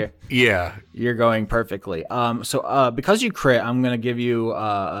 So you're going perfectly. So because you crit, I'm gonna give you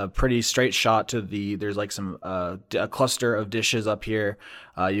a pretty straight shot to there's like a cluster of dishes up here.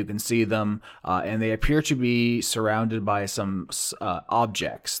 You can see them, and they appear to be surrounded by some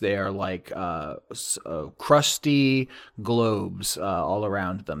objects. They are like crusty globes all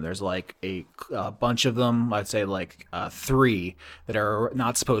around them. There's like a bunch of them. I'd say like 3 that are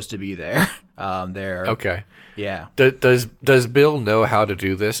not supposed to be there. They're Okay. Yeah. Does Bill know how to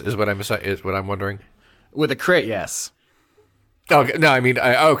do this? Is what I'm wondering. With a crit, yes. Okay, no, I mean,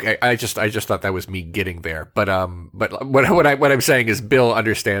 okay. I just thought that was me getting there, but what I'm saying is Bill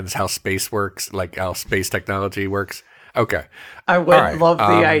understands how space works, like how space technology works. Okay, I would All right, love the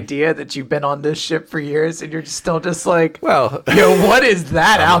idea that you've been on this ship for years and you're still just like, well, yo, what is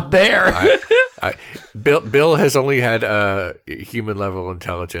that out there? Bill has only had human level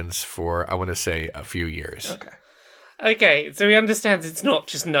intelligence for I want to say a few years. Okay, so he understands it's not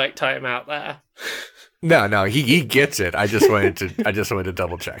just nighttime out there. No, he gets it. I just wanted to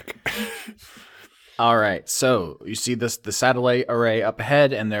double check. All right. So you see the satellite array up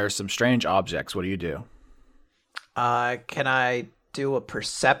ahead, and there are some strange objects. What do you do? Can I do a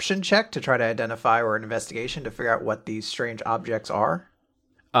perception check to try to identify or an investigation to figure out what these strange objects are?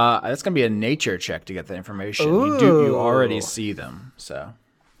 That's gonna be a nature check to get the information. Ooh. You already see them, so.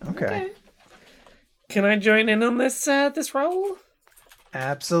 Okay. Can I join in on this roll?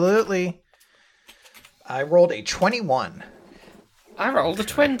 Absolutely. I rolled a 21. I rolled a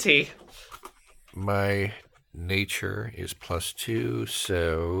 20. My nature is +2,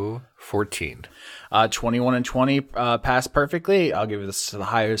 so 14. 21 and 20 pass perfectly. I'll give this the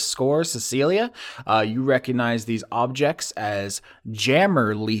highest score. Cecilia, you recognize these objects as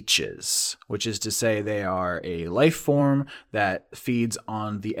jammer leeches, which is to say they are a life form that feeds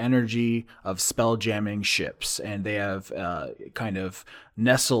on the energy of spell jamming ships, and they have kind of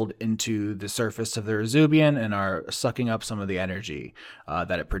nestled into the surface of the Rezubian and are sucking up some of the energy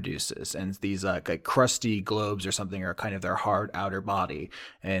that it produces. And these like crusty globes or something are kind of their hard outer body.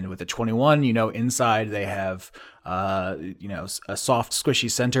 And with the 21, inside they have a soft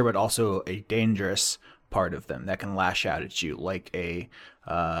squishy center, but also a dangerous part of them that can lash out at you like a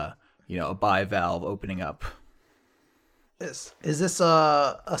bivalve opening up. Is this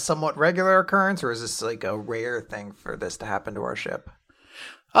a somewhat regular occurrence, or is this like a rare thing for this to happen to our ship?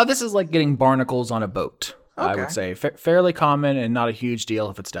 This is like getting barnacles on a boat. I Okay. would say fairly common and not a huge deal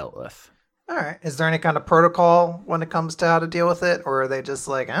if it's dealt with. All right. Is there any kind of protocol when it comes to how to deal with it, or are they just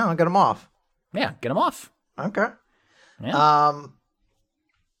like, I don't get them off? Yeah, get them off. Okay. Yeah.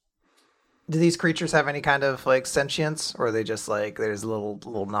 Do these creatures have any kind of like sentience, or are they just like there's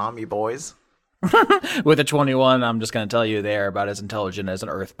little Nami boys? With a 21, I'm just going to tell you they are about as intelligent as an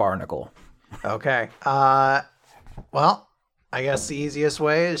earth barnacle. Okay. Well, I guess the easiest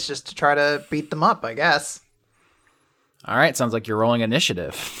way is just to try to beat them up, I guess. All right, sounds like you're rolling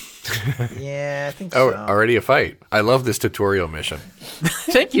initiative. Yeah, I think Oh, so. already a fight. I love this tutorial mission.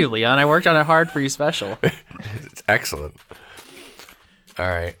 Thank you, Leon. I worked on it hard for you special. It's excellent. All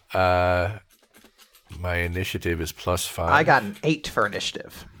right. My initiative is +5. I got an 8 for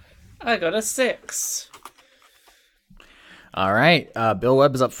initiative. I got a 6. All right, Bill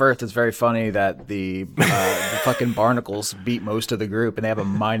Webb is up first. It's very funny that the fucking barnacles beat most of the group, and they have a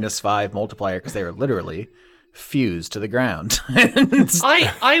 -5 multiplier because they were literally fused to the ground.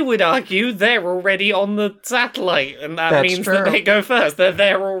 I would argue they're already on the satellite, and that That's means true. that they go first. They're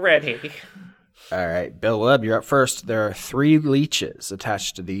there already. All right, Bill Webb, you're up first. There are 3 leeches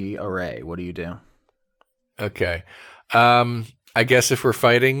attached to the array. What do you do? Okay. I guess if we're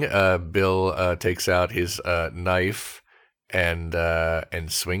fighting, Bill takes out his knife and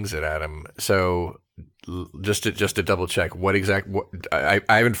swings it at him. So just to double check, I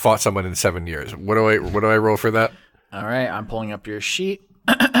haven't fought someone in 7 years. What do I roll for that? All right, I'm pulling up your sheet.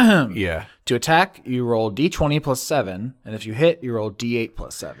 Yeah. To attack, you roll d20 +7, and if you hit, you roll d8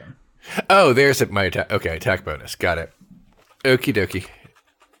 +7. Oh, there's my attack. Okay, attack bonus. Got it. Okie dokie.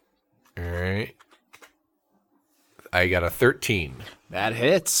 All right. I got a 13. That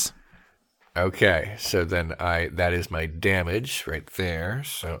hits. Okay, so then that is my damage right there.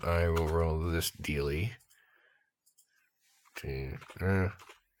 So I will roll this dealie.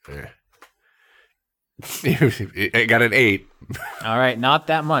 I got an 8. All right, not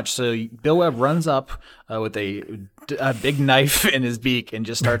that much. So Bill Webb runs up with a big knife in his beak and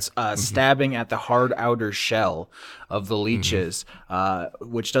just starts stabbing at the hard outer shell of the leeches,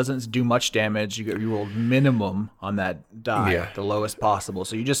 which doesn't do much damage. You rolled minimum on that die, the lowest possible.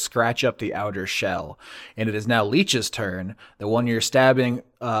 So you just scratch up the outer shell, and it is now Leech's turn. The one you're stabbing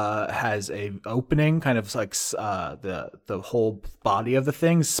has a opening, kind of like the whole body of the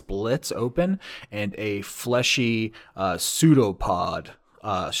thing splits open, and a fleshy pseudopod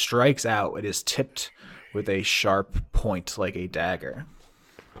strikes out. It is tipped with a sharp point like a dagger.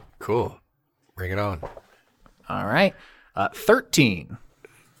 Cool. Bring it on. All right. 13.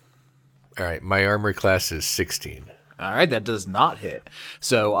 All right, my armor class is 16. All right, that does not hit.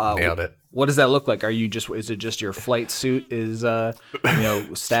 So Nailed it. What does that look like? Is it just your flight suit is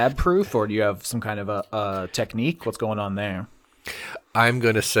stab proof, or do you have some kind of a technique? What's going on there? I'm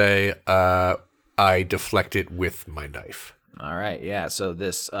going to say I deflect it with my knife. All right, yeah. So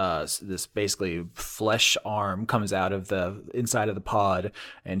this basically flesh arm comes out of the inside of the pod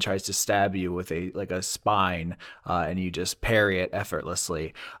and tries to stab you with a spine, and you just parry it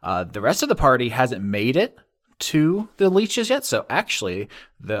effortlessly. The rest of the party hasn't made it to the leeches yet, so actually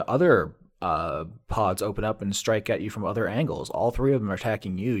the other pods open up and strike at you from other angles. All 3 of them are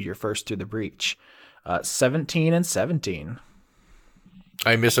attacking you. You're first through the breach. 17 and 17.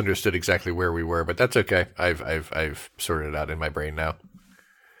 I misunderstood exactly where we were, but that's okay. I've sorted it out in my brain now.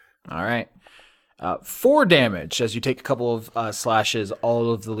 All right. 4 damage as you take a couple of slashes.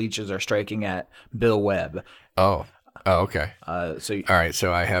 All of the leeches are striking at Bill Webb. Oh, okay. All So right,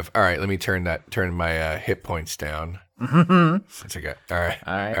 so I have. All right, let me turn my hit points down. That's okay. All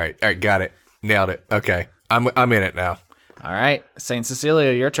right. Got it. Nailed it. Okay, I'm in it now. all right, Saint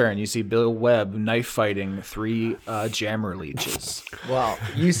Cecilia, your turn. You see Bill Webb knife fighting 3 jammer leeches. Well,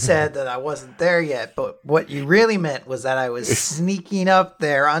 you said that I wasn't there yet, but what you really meant was that I was sneaking up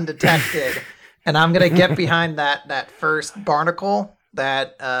there undetected, and I'm gonna get behind that first barnacle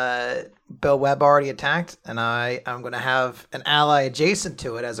that Bill Webb already attacked, and I'm gonna have an ally adjacent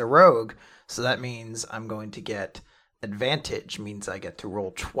to it as a rogue. So that means I'm going to get advantage. Means I get to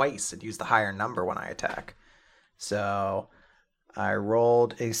roll twice and use the higher number when I attack. So I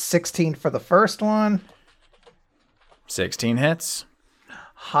rolled a 16 for the first one. 16 hits.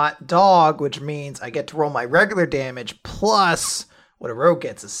 Hot dog, which means I get to roll my regular damage plus what a rogue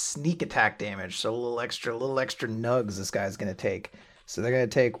gets is sneak attack damage. So a little extra nugs this guy's going to take. So they're going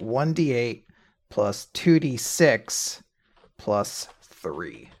to take 1d8 plus 2d6 plus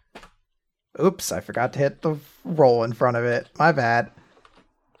 3. Oops, I forgot to hit the roll in front of it. My bad.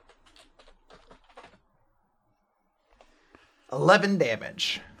 11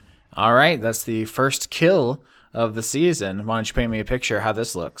 damage. All right, that's the first kill of the season. Why don't you paint me a picture of how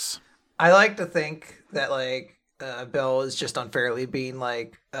this looks? I like to think that Bill is just unfairly being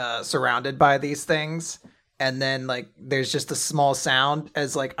surrounded by these things, and then there's just a small sound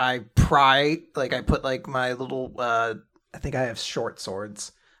as I pry, I put my little I think I have short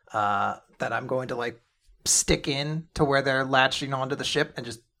swords that I'm going to stick in to where they're latching onto the ship and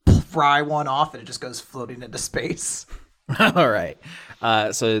just poof, fry one off and it just goes floating into space. All right.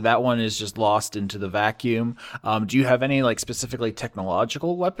 So that one is just lost into the vacuum. Do you have any like specifically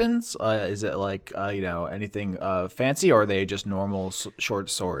technological weapons? Is it like anything fancy, or are they just normal short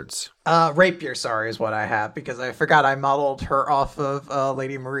swords? Rapier, sorry, is what I have because I forgot I modeled her off of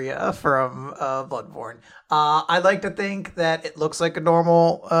Lady Maria from Bloodborne. I like to think that it looks like a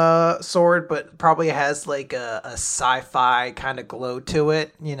normal sword, but probably has like a sci-fi kind of glow to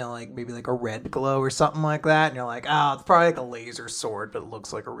it. Like maybe like a red glow or something like that. And you're like, oh, it's probably like a laser sword, but it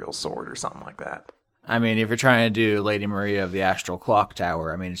looks like a real sword or something like that. I mean, if you're trying to do Lady Maria of the Astral Clock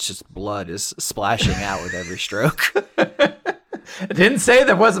Tower, I mean, it's just blood is splashing out with every stroke. I didn't say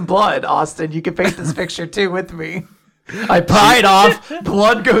there wasn't blood, Austin. You can paint this picture too with me. I pry it off.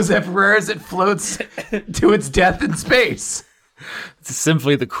 Blood goes everywhere as it floats to its death in space. It's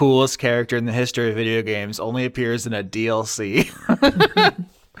simply the coolest character in the history of video games. Only appears in a DLC.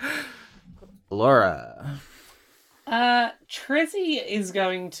 Laura. Trizzy is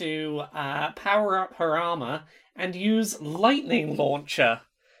going to power up her armor and use lightning launcher.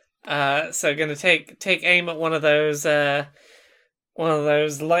 So going to take aim at one of those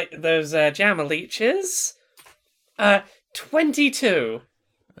jammer leeches. 22.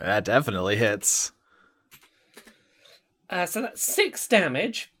 That definitely hits. So that's 6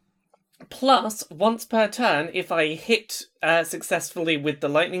 damage. Plus, once per turn, if I hit successfully with the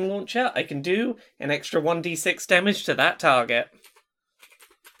lightning launcher, I can do an extra 1d6 damage to that target.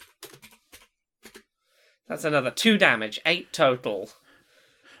 That's another 2 damage, 8 total.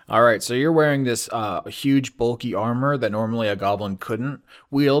 All right, so you're wearing this huge, bulky armor that normally a goblin couldn't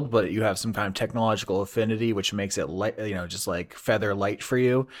wield, but you have some kind of technological affinity, which makes it light, just like feather light for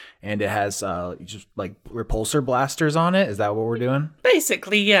you. And it has just like repulsor blasters on it. Is that what we're doing?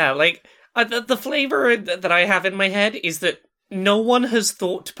 Basically, yeah. Like the flavor that I have in my head is that no one has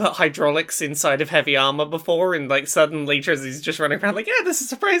thought to put hydraulics inside of heavy armor before, and like suddenly Trizzy's just running around like, yeah, this is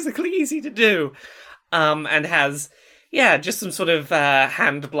surprisingly easy to do, and has. Yeah, just some sort of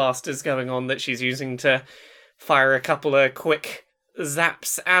hand blasters going on that she's using to fire a couple of quick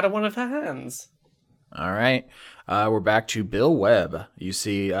zaps out of one of her hands. All right. We're back to Bill Webb. You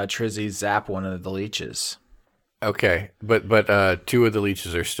see Trizzy zap one of the leeches. Okay, but 2 of the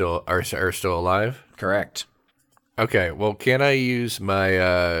leeches are still alive? Correct. Okay, well, can I use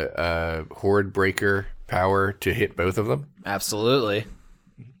my Horde Breaker power to hit both of them? Absolutely.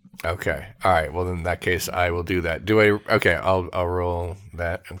 Okay. All right. Well, in that case, I will do that. Okay. I'll roll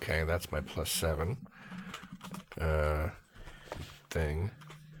that. Okay. That's my +7 thing.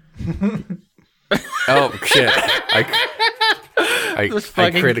 Oh shit! I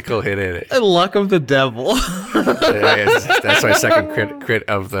critical hit it. Luck of the devil. That's my second crit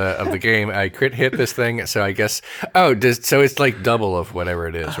of the game. I crit hit this thing, so I guess. So it's like double of whatever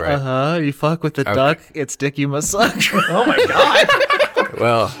it is, right? You fuck with the duck. It's dick you must suck. Oh my god.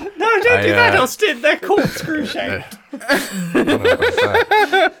 Well. No, don't do that, Austin. They're corkscrew shaped.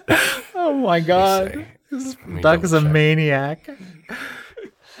 Oh my god. This duck is a maniac.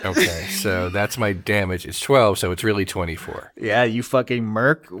 Okay, so that's my damage. It's 12, so it's really 24. Yeah, you fucking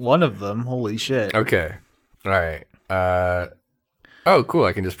murk one of them. Holy shit. Okay. All right. Oh, cool.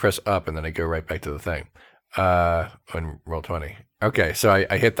 I can just press up and then I go right back to the thing. And roll 20. Okay, so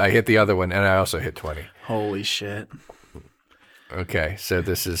I hit the other one and I also hit 20. Holy shit. Okay, so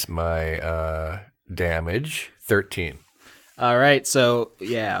this is my damage, 13. All right, so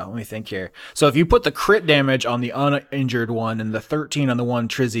yeah, let me think here. So if you put the crit damage on the uninjured one and the 13 on the one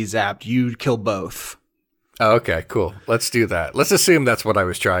Trizzy zapped, you'd kill both. Oh, okay, cool. Let's do that. Let's assume that's what I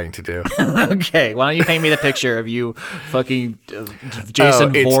was trying to do. Okay, why don't you paint me the picture of you fucking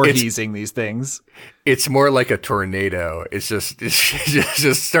Jason Voorheesing these things? It's more like a tornado. It just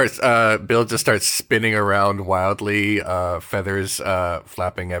starts. Bill just starts spinning around wildly, feathers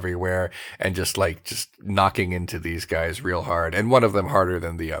flapping everywhere, and just knocking into these guys real hard, and one of them harder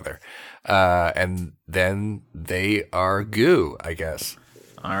than the other. And then they are goo, I guess.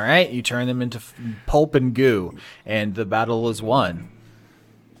 All right, you turn them into pulp and goo, and the battle is won.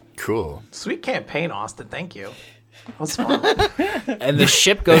 Cool. Sweet campaign, Austin. Thank you. That was fun. And the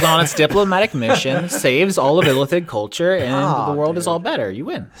ship goes on its diplomatic mission, saves all of Illithid culture, and the world is all better. You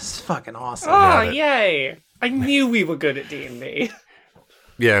win. This is fucking awesome. Oh, yay! I knew we were good at D&D.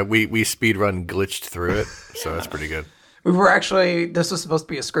 Yeah, we speedrun glitched through it, so that's pretty good. We were actually, this was supposed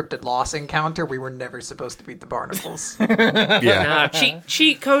to be a scripted loss encounter. We were never supposed to beat the barnacles. Yeah.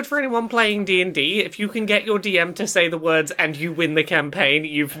 Cheat code for anyone playing D&D. If you can get your DM to say the words and you win the campaign,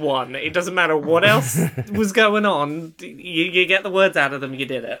 you've won. It doesn't matter what else was going on. You get the words out of them, you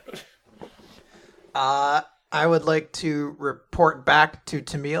did it. I would like to report back to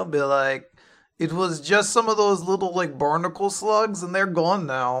Tamil, be like, it was just some of those little like barnacle slugs, and they're gone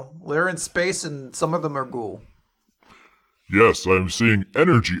now. They're in space, and some of them are ghoul. Yes, I am seeing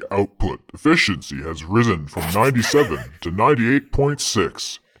energy output efficiency has risen from 97 to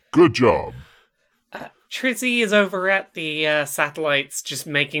 98.6. Good job. Trizzy is over at the satellites, just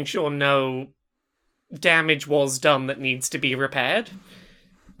making sure no damage was done that needs to be repaired.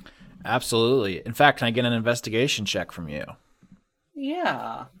 Absolutely. In fact, can I get an investigation check from you?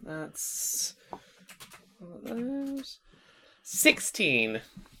 Yeah, that's 16.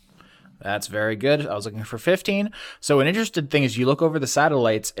 That's very good. I was looking for 15. So an interesting thing is you look over the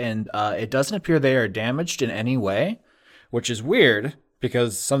satellites and it doesn't appear they are damaged in any way, which is weird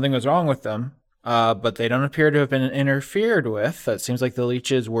because something was wrong with them. But they don't appear to have been interfered with. It seems like the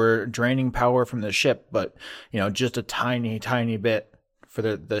leeches were draining power from the ship, but just a tiny, tiny bit for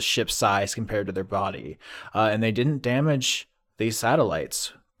the ship's size compared to their body. And they didn't damage these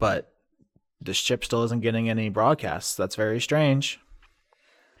satellites, but the ship still isn't getting any broadcasts. That's very strange.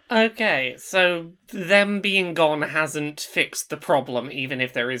 Okay, so them being gone hasn't fixed the problem, even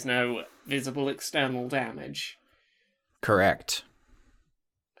if there is no visible external damage. Correct.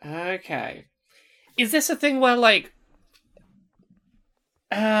 Okay. Is this a thing where, like,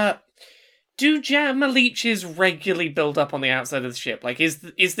 do Jammer leeches regularly build up on the outside of the ship? Like, is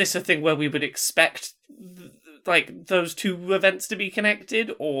this a thing where we would expect, like, those two events to be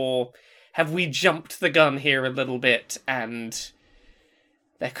connected, or have we jumped the gun here a little bit and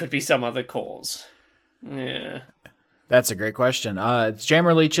there could be some other cause? Yeah. That's a great question.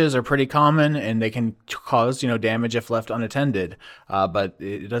 Jammer leeches are pretty common, and they can cause damage if left unattended. But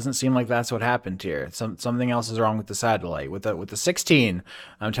it doesn't seem like that's what happened here. Something else is wrong with the satellite. With the 16,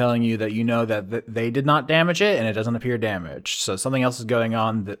 I'm telling you that they did not damage it, and it doesn't appear damaged. So something else is going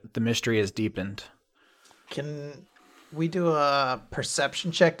on. The mystery is deepened. Can we do a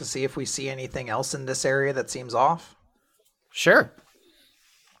perception check to see if we see anything else in this area that seems off? Sure.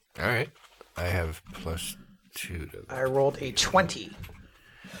 All right. I have +2 to that. I rolled a 20.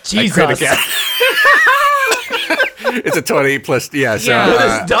 Jesus. I crit again. It's a 20 plus, yeah. So,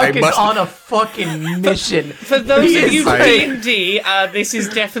 this duck is on a fucking mission. For those of you D&D, this is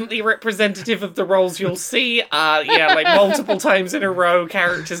definitely representative of the roles you'll see. Like multiple times in a row,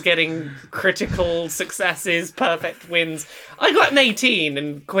 characters getting critical successes, perfect wins. I got an 18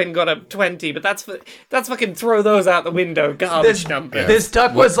 and Quinn got a 20, but that's fucking throw those out the window. Garbage numbers. This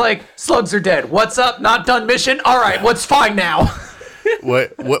duck was like, slugs are dead. What's up? Not done mission? All right, what's fine now?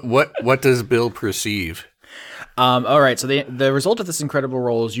 What does Bill perceive? All right, so the result of this incredible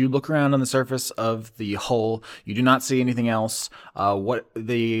roll is you look around on the surface of the hull. You do not see anything else. What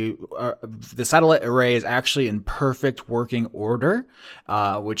the satellite array is actually in perfect working order,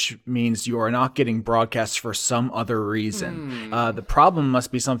 which means you are not getting broadcasts for some other reason. The problem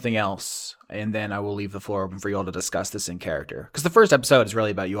must be something else, and then I will leave the floor open for you all to discuss this in character. Because the first episode is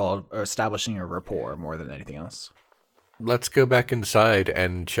really about you all establishing a rapport more than anything else. Let's go back inside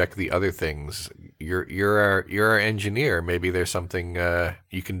and check the other things. You're our engineer. Maybe there's something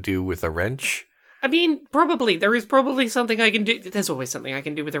you can do with a wrench. I mean, probably. There is probably something I can do. There's always something I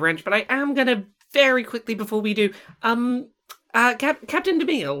can do with a wrench, but I am gonna very quickly before we do. Captain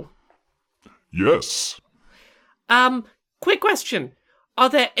DeMille. Yes. Quick question. Are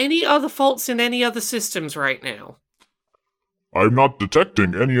there any other faults in any other systems right now? I'm not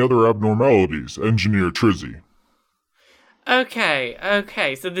detecting any other abnormalities, Engineer Trizzy.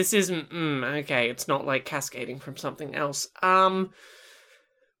 Okay, so this isn't, it's not like cascading from something else. And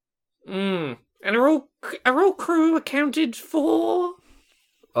are all crew accounted for?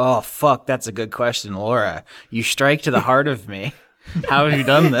 Oh, fuck, that's a good question, Laura. You strike to the heart of me. How have you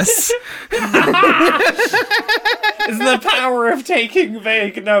done this? It's the power of taking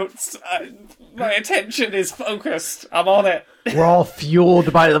vague notes. My attention is focused. I'm on it. We're all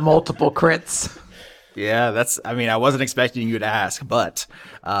fueled by the multiple crits. Yeah, I wasn't expecting you to ask, but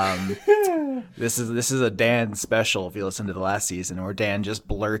this is a Dan special if you listen to the last season where Dan just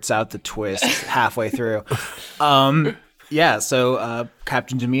blurts out the twist halfway through. So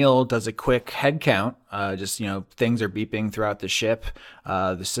Captain DeMille does a quick head count. Things are beeping throughout the ship.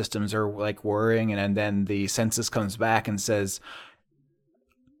 The systems are like whirring, and then the census comes back and says,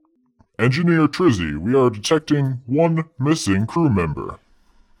 Engineer Trizzy, we are detecting one missing crew member.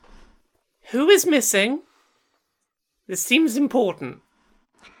 Who is missing? This seems important.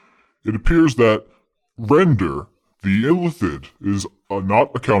 It appears that Render, the illithid, is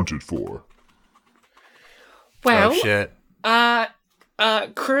not accounted for. Well, oh, shit.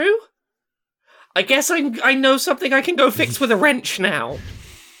 Crew? I guess I know something I can go fix with a wrench now.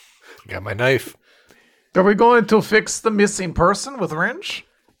 Got my knife. Are we going to fix the missing person with wrench?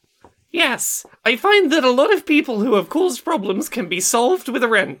 Yes, I find that a lot of people who have caused problems can be solved with a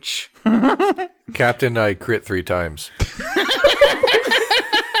wrench. Captain, I crit 3 times.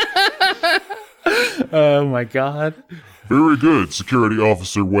 Oh my god. Very good, Security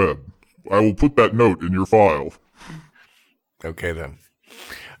Officer Webb. I will put that note in your file. Okay, then.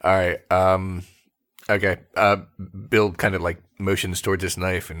 All right. Okay. Bill kind of like motions towards his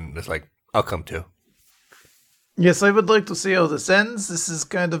knife and is like, I'll come too. Yes, I would like to see how this ends. This has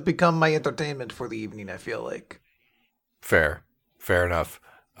kind of become my entertainment for the evening, I feel like. Fair enough.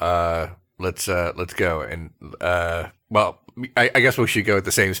 Let's go. And, well, I guess we should go at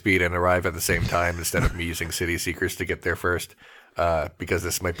the same speed and arrive at the same time instead of me using City Seekers to get there first, because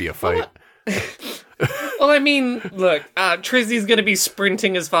this might be a fight. Well, I mean, look, Trizzy's gonna be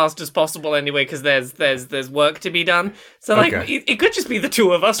sprinting as fast as possible anyway, because there's work to be done. So, like, Okay. it could just be the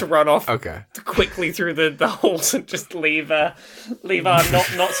two of us run off Okay. quickly through the holes and just leave our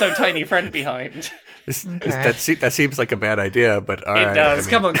not so tiny friend behind. That seems like a bad idea, but all right. It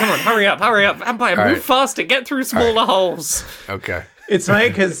does. I mean, Come on, hurry up. Empire, All move right. faster, get through smaller holes. Okay. It's funny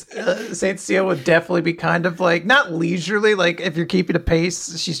because Saint Seal would definitely be kind of like, not leisurely, like if you're keeping a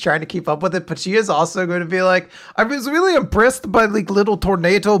pace, she's trying to keep up with it, but she is also going to be like, I was really impressed by like little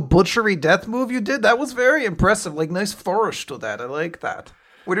tornado butchery death move you did. That was very impressive. Like nice flourish to that. I like that.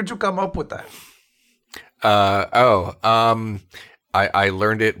 Where did you come up with that? I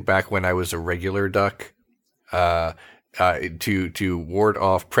learned it back when I was a regular duck, to ward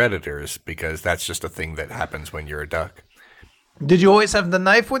off predators, because that's just a thing that happens when you're a duck. Did you always have the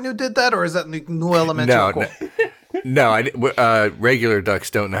knife when you did that, or is that like new element? No, regular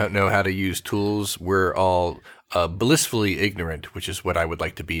ducks don't know how to use tools. We're all blissfully ignorant, which is what I would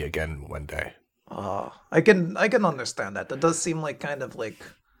like to be again one day. I can understand that. That does seem like kind of like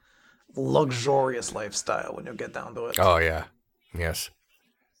luxurious lifestyle when you get down to it. Oh yeah, yes.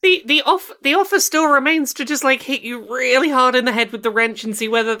 The offer still remains to just like hit you really hard in the head with the wrench and see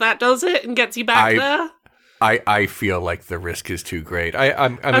whether that does it and gets you back there. I feel like the risk is too great.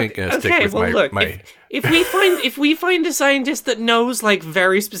 I'm gonna stick with my. If we find a scientist that knows like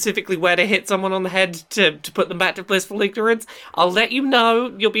very specifically where to hit someone on the head to put them back to blissful ignorance, I'll let you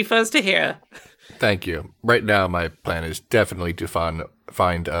know. You'll be first to hear. Thank you. Right now, my plan is definitely to find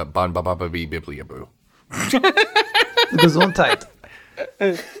Bon Baba Bee Biblia Boo. Gesundheit.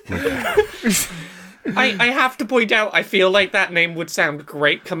 I have to point out, I feel like that name would sound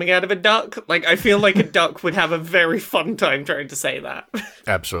great coming out of a duck. Like, I feel like a duck would have a very fun time trying to say that.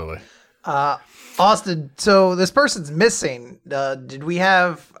 Absolutely. Austin, so this person's missing.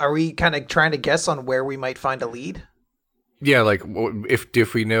 Are we kind of trying to guess on where we might find a lead? Yeah, like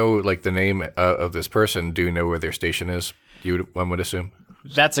if we know like the name of this person, do you know where their station is? One would assume.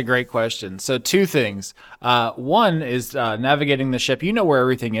 That's a great question. So 2 things. One is navigating the ship. You know where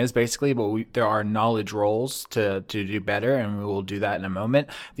everything is, basically, but there are knowledge rolls to do better, and we will do that in a moment.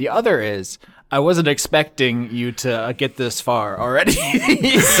 The other is, I wasn't expecting you to get this far already.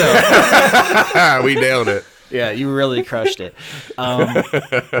 So We nailed it. yeah, you really crushed it.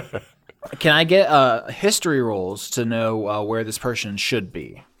 Can I get history rolls to know where this person should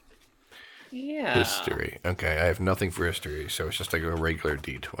be? Yeah. History. Okay, I have nothing for history, so it's just like a regular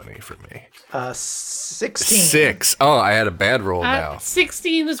D20 for me. 16. 6. Oh, I had a bad roll now.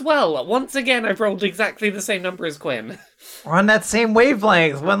 16 as well. Once again, I've rolled exactly the same number as Quinn. We're on that same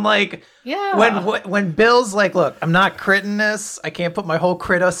wavelength. When Bill's like, look, I'm not critting this. I can't put my whole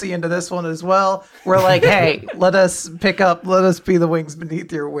crit-ussy into this one as well. We're like, hey, let us be the wings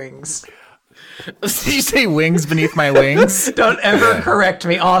beneath your wings. Did you say wings beneath my wings? Don't ever correct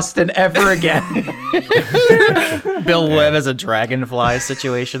me, Austin, ever again. Bill Webb has a dragonfly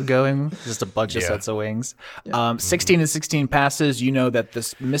situation going. Just a bunch of sets of wings. 16 and 16 passes. You know that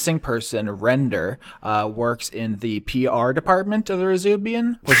this missing person, Render, works in the PR department of the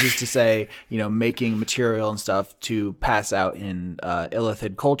Rezubian, which is to say, making material and stuff to pass out in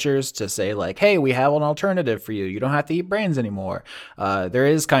Illithid cultures to say like, hey, we have an alternative for you. You don't have to eat brains anymore. There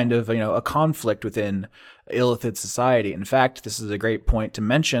is kind of, a conflict within Illithid society. In fact, this is a great point to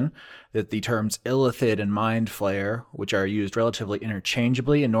mention that the terms Illithid and Mind Flayer, which are used relatively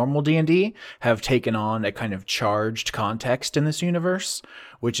interchangeably in normal D&D, have taken on a kind of charged context in this universe,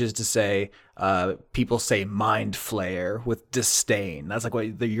 which is to say, people say Mind Flayer with disdain. That's like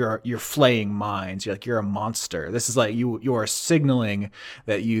what you're flaying minds. You're a monster. This is like you are signaling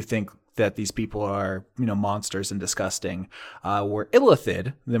that you think that these people are, monsters and disgusting. Where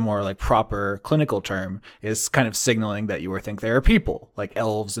Illithid, the more like proper clinical term, is kind of signaling that you think they are people, like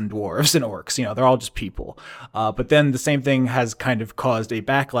elves and dwarves and orcs. They're all just people. But then the same thing has kind of caused a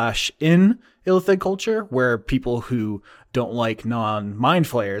backlash in Illithid culture, where people who don't like non-mind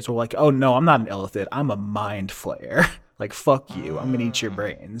flayers were like, oh no, I'm not an Illithid, I'm a mind flayer. Like, fuck you, I'm gonna eat your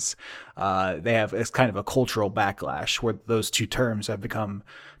brains. They have, it's kind of a cultural backlash where those two terms have become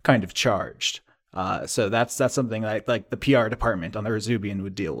kind of charged. So that's something like the PR department on the Rezubian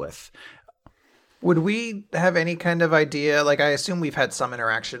would deal with. Would we have any kind of idea? Like, I assume we've had some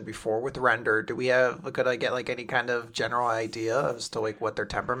interaction before with Render. Could I get like any kind of general idea as to like what their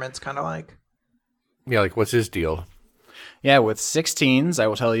temperament's kind of like? Yeah, like what's his deal? Yeah, with 16s, I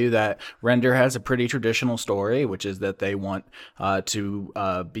will tell you that Render has a pretty traditional story, which is that they want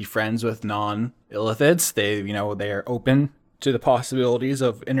to be friends with non-Illithids. They are open to the possibilities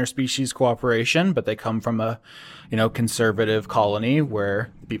of interspecies cooperation, but they come from a, conservative colony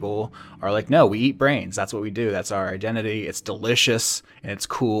where people are like, no, we eat brains. That's what we do. That's our identity. It's delicious and it's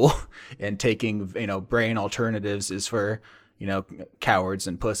cool. And taking, brain alternatives is for, cowards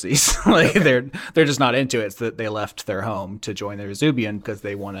and pussies. Like they're just not into it. It's that they left their home to join the Rezubian because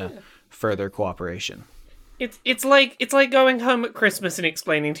they want to further cooperation. It's like going home at Christmas and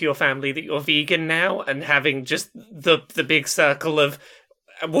explaining to your family that you're vegan now and having just the big circle of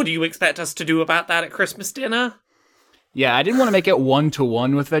what do you expect us to do about that at Christmas dinner? Yeah, I didn't want to make it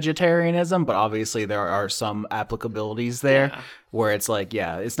one-to-one with vegetarianism, but obviously there are some applicabilities there where it's like,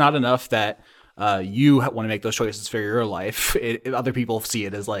 it's not enough that you want to make those choices for your life. Other people see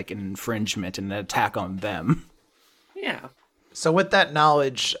it as like an infringement and an attack on them. Yeah. So with that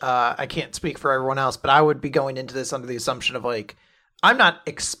knowledge, I can't speak for everyone else, but I would be going into this under the assumption of like, I'm not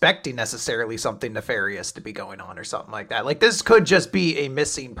expecting necessarily something nefarious to be going on or something like that. Like this could just be a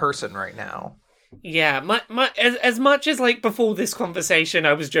missing person right now. Yeah, as much as like before this conversation,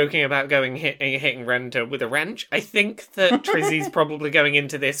 I was joking about hitting Render with a wrench. I think that Trizzy's probably going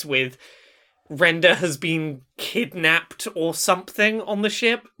into this with Render has been kidnapped or something on the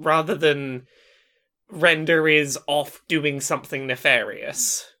ship, rather than Render is off doing something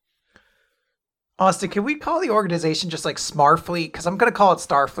nefarious. Austin, can we call the organization just like Smarfleet? Because I'm going to call it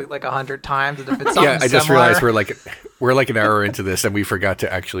Starfleet like 100 times. And if it's something I just similar... realized we're like an hour into this and we forgot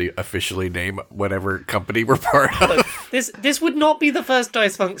to actually officially name whatever company we're part of. Look, this would not be the first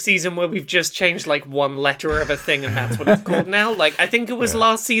Dice Funk season where we've just changed like one letter of a thing and that's what it's called now. Like I think it was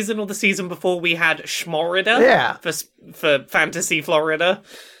last season or the season before we had Schmorida for Fantasy Florida.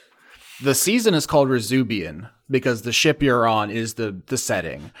 The season is called Rezubian because the ship you're on is the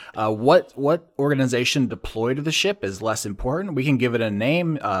setting. What organization deployed the ship is less important. We can give it a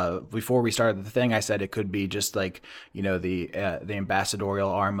name. Before we started the thing, I said it could be just like the ambassadorial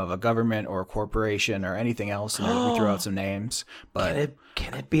arm of a government or a corporation or anything else. And we throw out some names. But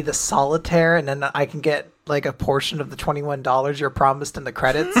can it be the Solitaire, and then I can get like a portion of the $21 you're promised in the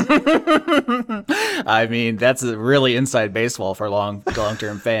credits? I mean, that's a really inside baseball for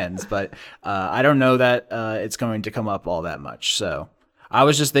long-term fans, but I don't know that it's going to come up all that much. So I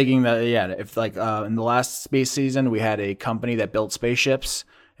was just thinking that, if like in the last space season, we had a company that built spaceships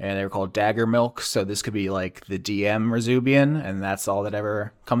and they were called Dagger Milk. So this could be like the DM Rezubian, and that's all that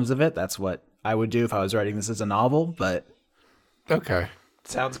ever comes of it. That's what I would do if I was writing this as a novel, but okay.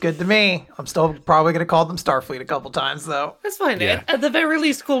 Sounds good to me. I'm still probably going to call them Starfleet a couple times, though. That's fine. Yeah. At the very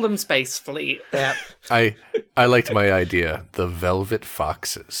least, call them Space Fleet. Yeah. I liked my idea, the Velvet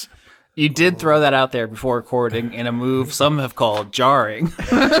Foxes. You did throw that out there before recording in a move some have called jarring.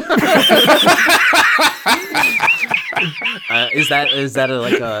 Is that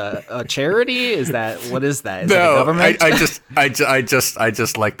a charity? Is that what is that? Is that a government? I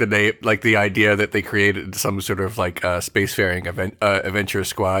just like the name, like the idea that they created some sort of like spacefaring adventure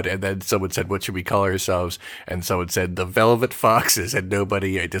squad, and then someone said, "What should we call ourselves?" And someone said, "The Velvet Foxes," and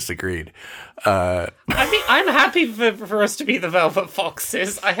nobody disagreed. I mean, I'm happy for us to be the Velvet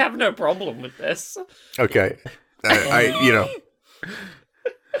Foxes. I have no problem with this. Okay,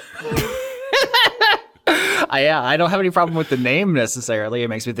 I don't have any problem with the name necessarily. It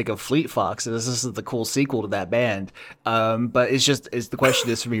makes me think of Fleet Foxes. This is the cool sequel to that band. But the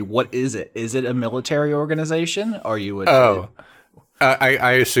question is for me, what is it? Is it a military organization? Or you would?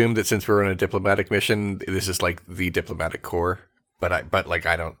 I assume that since we're on a diplomatic mission, this is like the diplomatic corps. But I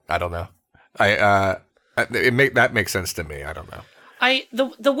don't know. That makes sense to me. I don't know.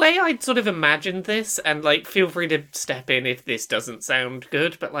 The way I'd sort of imagined this, and like, feel free to step in if this doesn't sound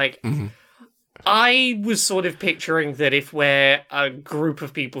good, but like. Mm-hmm. I was sort of picturing that if we're a group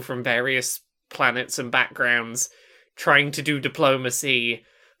of people from various planets and backgrounds trying to do diplomacy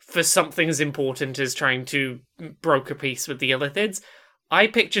for something as important as trying to broker peace with the Illithids, I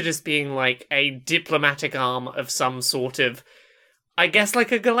pictured us being like a diplomatic arm of some sort of, I guess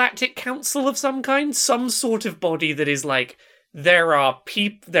like a galactic council of some kind, some sort of body that is like there are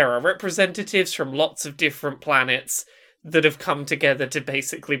representatives from lots of different planets that have come together to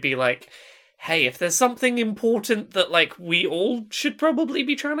basically be like, hey, if there's something important that, like, we all should probably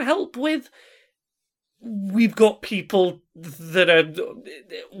be trying to help with, we've got people that are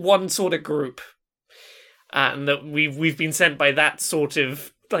one sort of group. And that we've been sent by that sort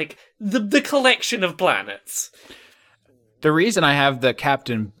of, like, the collection of planets. The reason I have the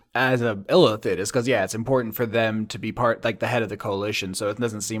captain as a illithid is because, yeah, it's important for them to be part, like, the head of the coalition, so it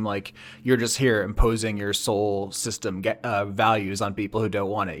doesn't seem like you're just here imposing your soul system values on people who don't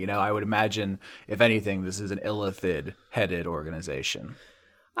want it. You know, I would imagine, if anything, this is an illithid-headed organization.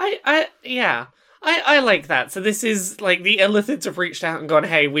 I like that. So this is, like, the illithids have reached out and gone,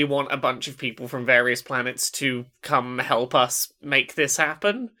 hey, we want a bunch of people from various planets to come help us make this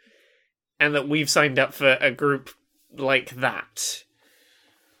happen. And that we've signed up for a group like that.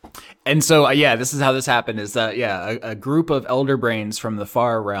 And so, this is how this happened, is that, a group of elder brains from the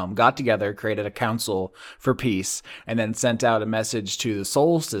far realm got together, created a council for peace, and then sent out a message to the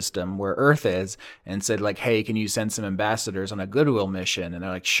Sol system, where Earth is, and said, like, hey, can you send some ambassadors on a goodwill mission? And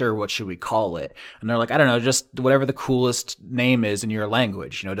they're like, sure, what should we call it? And they're like, I don't know, just whatever the coolest name is in your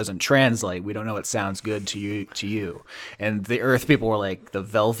language. You know, it doesn't translate. We don't know what sounds good to you. And the Earth people were like, the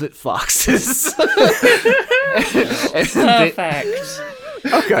Velvet Foxes. Perfect.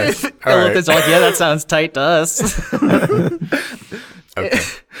 Okay. Illithid's like, yeah, that sounds tight to us. Okay.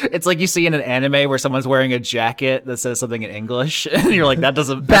 It's like you see in an anime where someone's wearing a jacket that says something in English, and you're like, that's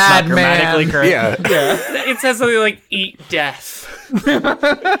not grammatically correct. Yeah. It says something like, eat death.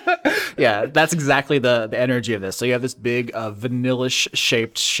 Yeah, that's exactly the energy of this. So you have this big vanilla-ish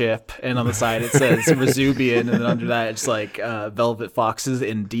shaped ship, and on the side it says Rezubian, and then under that it's like Velvet Foxes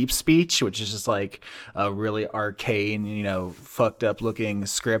in deep speech, which is just like a really arcane, you know, fucked up looking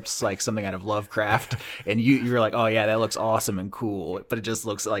scripts, like something out of Lovecraft. And you're like, oh yeah, that looks awesome and cool, but it just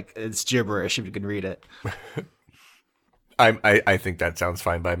looks like it's gibberish if you can read it. I think that sounds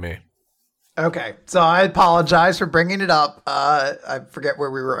fine by me. Okay, so I apologize for bringing it up. I forget where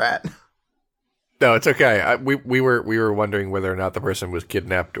we were at. No, it's okay. We were wondering whether or not the person was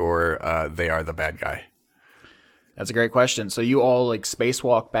kidnapped or they are the bad guy. That's a great question. So you all like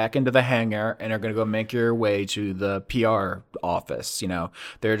spacewalk back into the hangar and are going to go make your way to the PR office. You know,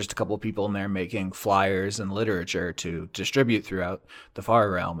 there are just a couple of people in there making flyers and literature to distribute throughout the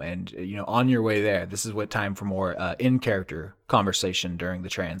Far Realm. And, you know, on your way there, this is what time for more in-character conversation during the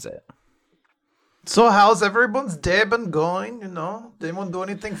transit. So how's everyone's day been going? You know, did anyone do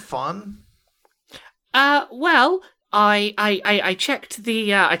anything fun? Well, I checked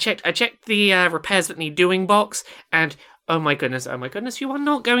the repairs that need doing box, and oh my goodness, you are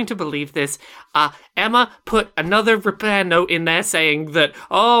not going to believe this. Emma put another repair note in there saying that,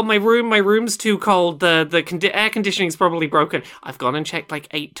 oh, my room's too cold. The air conditioning's probably broken. I've gone and checked like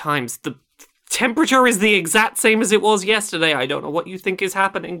 8 times. The temperature is the exact same as it was yesterday. I don't know what you think is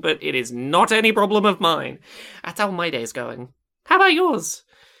happening, but it is not any problem of mine. That's how my day's going. How about yours?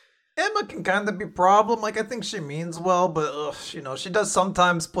 Emma can kind of be a problem. Like, I think she means well, but, you know, she does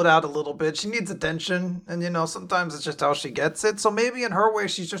sometimes put out a little bit. She needs attention, and, you know, sometimes it's just how she gets it. So maybe in her way,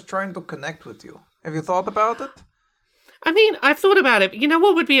 she's just trying to connect with you. Have you thought about it? I mean, I've thought about it. You know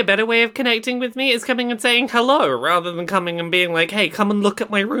what would be a better way of connecting with me is coming and saying hello, rather than coming and being like, hey, come and look at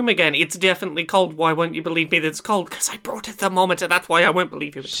my room again. It's definitely cold. Why won't you believe me that it's cold? Because I brought a thermometer. That's why I won't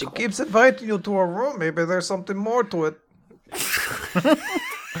believe you. She keeps inviting you to her room. Maybe there's something more to it.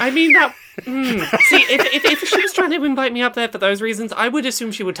 I mean, that... See, if she was trying to invite me up there for those reasons, I would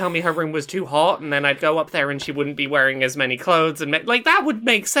assume she would tell me her room was too hot, and then I'd go up there and she wouldn't be wearing as many clothes, and like, that would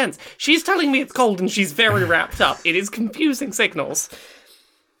make sense. She's telling me it's cold and she's very wrapped up. It is confusing signals.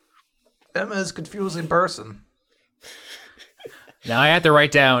 Emma is a confusing person. Now I have to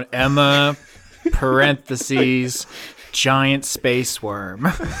write down Emma, parentheses, giant space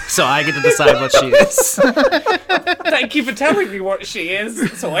worm, so I get to decide what she is. Thank you for telling me what she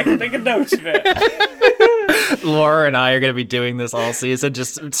is, so I can make a note of it. Laura and I are going to be doing this all season,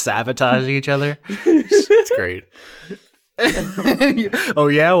 just sabotaging each other. It's great. Oh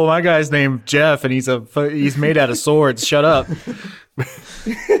yeah, well my guy's named Jeff, and he's made out of swords. Shut up.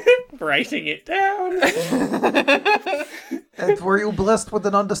 Writing it down. And were you blessed with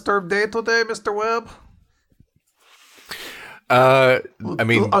an undisturbed day today, Mr. Webb? I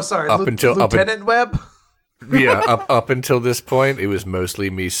mean, Lieutenant Webb? Yeah, up until this point, it was mostly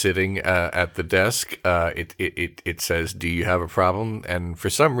me sitting at the desk. It says, "Do you have a problem?" And for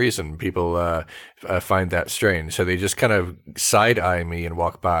some reason, people find that strange, so they just kind of side eye me and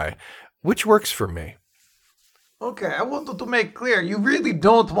walk by, which works for me. Okay, I wanted to make clear, you really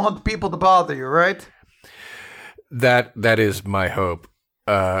don't want people to bother you, right? That is my hope.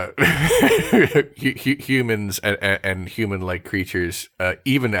 Humans and human-like creatures,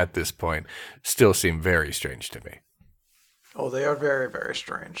 even at this point, still seem very strange to me. Oh, they are very, very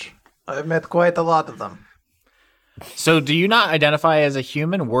strange. I've met quite a lot of them. So do you not identify as a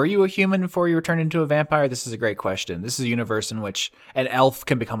human? Were you a human before you were turned into a vampire? This is a great question. This is a universe in which an elf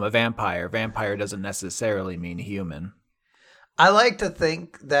can become a vampire. Vampire doesn't necessarily mean human. I like to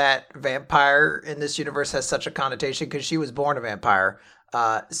think that vampire in this universe has such a connotation because she was born a vampire.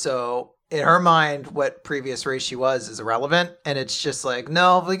 So in her mind, what previous race she was is irrelevant. And it's just like,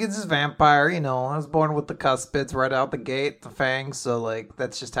 no, like it's this vampire, you know, I was born with the cuspids right out the gate, the fangs. So like,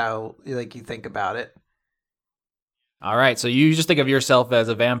 that's just how like you think about it. All right, so you just think of yourself as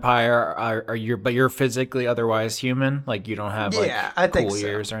a vampire, but you're physically otherwise human? Like you don't have I think cool so.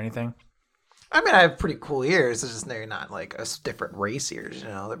 ears or anything? I mean, I have pretty cool ears. It's just they're not like a different race ears, you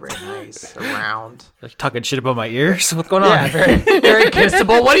know. They're very nice. They're round. Like talking shit about my ears? What's going on? Yeah, very, very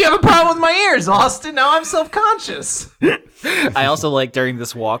kissable. What do you have a problem with my ears, Austin? Now I'm self-conscious. I also like during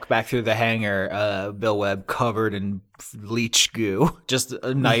this walk back through the hangar, Bill Webb covered in leech goo, just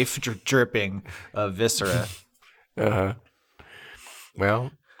a knife dripping of viscera. Well,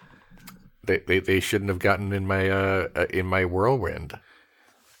 they shouldn't have gotten in my whirlwind.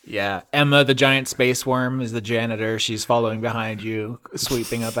 Yeah, Emma, the giant space worm, is the janitor. She's following behind you,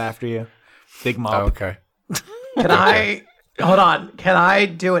 sweeping up after you. Big mop. Okay. Can I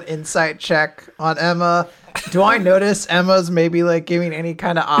do an insight check on Emma? Do I notice Emma's maybe like giving any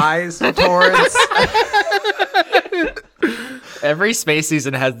kind of eyes towards? Every space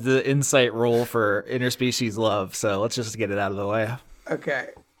season has the insight roll for interspecies love, so let's just get it out of the way. Okay.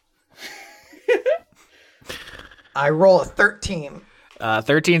 I roll a 13.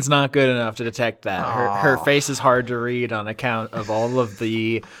 13's not good enough to detect that. Her face is hard to read on account of all of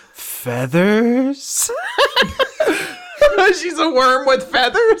the feathers. She's a worm with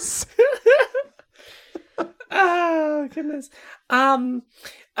feathers. Oh goodness. As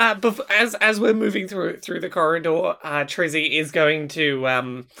we're moving through the corridor, Trizzy is going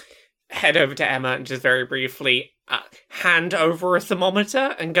to head over to Emma and just very briefly hand over a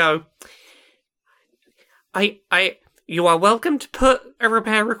thermometer and go, You are welcome to put a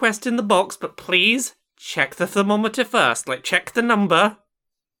repair request in the box, but please check the thermometer first. Like, check the number.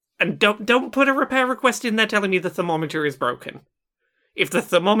 And don't put a repair request in there telling me the thermometer is broken. If the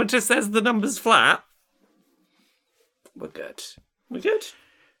thermometer says the number's flat, we're good. We're good.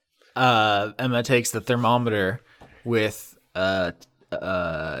 Emma takes the thermometer with a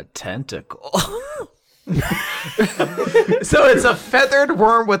tentacle. So it's a feathered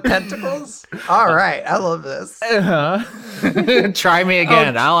worm with tentacles? All right, I love this. Try me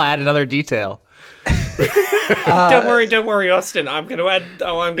again. I'll add another detail. Don't worry, Austin. I'm gonna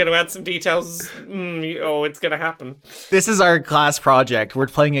add some details. It's gonna happen. This is our class project. We're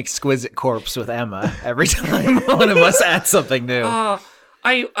playing Exquisite Corpse with Emma every time one of us adds something new.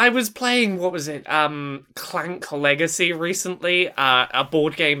 I was playing, what was it? Clank Legacy recently, a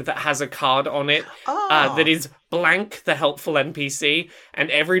board game that has a card on it that is blank, the helpful NPC, and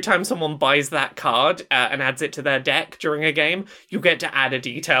every time someone buys that card and adds it to their deck during a game, you get to add a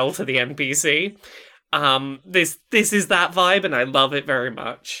detail to the NPC. This is that vibe, and I love it very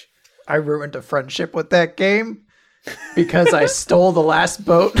much. I ruined a friendship with that game because I stole the last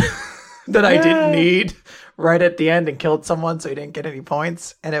boat that I didn't need right at the end and killed someone so he didn't get any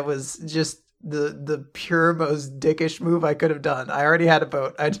points. And it was just the pure most dickish move I could have done. I already had a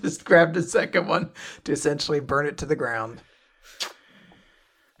boat. I just grabbed a second one to essentially burn it to the ground.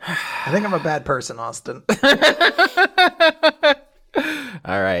 I think I'm a bad person, Austin.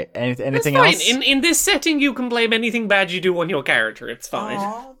 All right. Anything It's fine. else? In this setting, you can blame anything bad you do on your character. It's fine.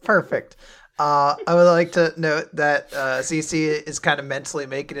 Aw, perfect. I would like to note that Cece is kind of mentally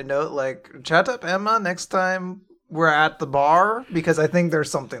making a note, like, chat up Emma next time we're at the bar, because I think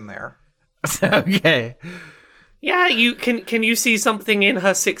there's something there. Okay. Yeah, can you see something in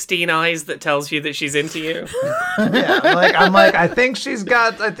her 16 eyes that tells you that she's into you? Yeah, I'm like, I think she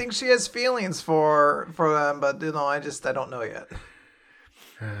has feelings for them, but I don't know yet.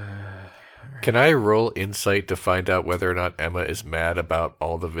 Can I roll insight to find out whether or not Emma is mad about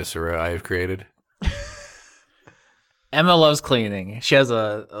all the viscera I have created? Emma loves cleaning. She has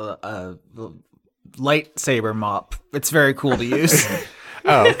a lightsaber mop. It's very cool to use.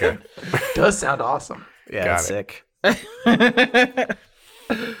 Oh, okay. Does sound awesome. Yeah, Got it's sick.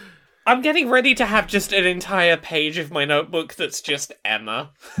 I'm getting ready to have just an entire page of my notebook that's just Emma.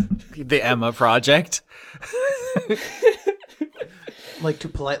 The Emma Project. Like to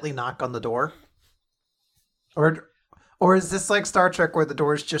politely knock on the door, or Or is this like Star Trek where the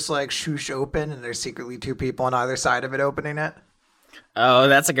doors just like shoosh open and there's secretly two people on either side of it opening it? Oh,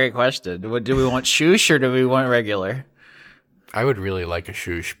 that's a great question. Do we want shoosh or do we want regular? I would really like a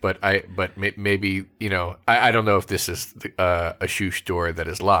shoosh, but maybe I don't know if this is a shoosh door that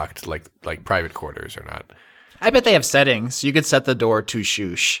is locked, like private quarters or not. I bet they have settings. You could set the door to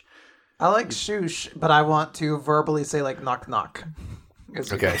shoosh. I like shoosh, but I want to verbally say like knock knock.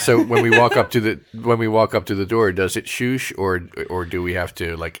 Okay, so when we walk up to the door, does it shoosh or do we have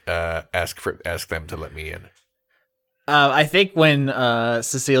to like ask them to let me in? I think when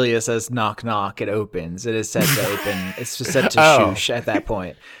Cecilia says knock knock, it opens. It is set to open. It's just set to shoosh at that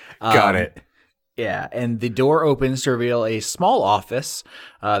point. Got it. Yeah, and the door opens to reveal a small office.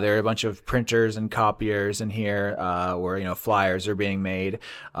 There are a bunch of printers and copiers in here where flyers are being made.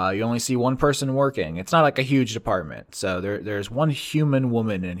 You only see one person working. It's not like a huge department. So there's one human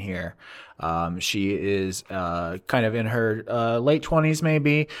woman in here. She is kind of in her late 20s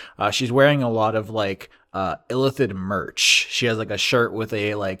maybe. She's wearing a lot of like Illithid merch. She has like a shirt with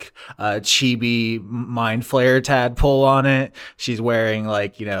a like chibi mind flare tadpole on it. She's wearing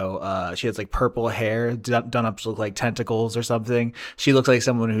like she has like purple hair done up to look like tentacles or something. She looks like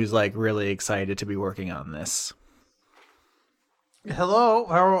someone who's like really excited to be working on this. Hello,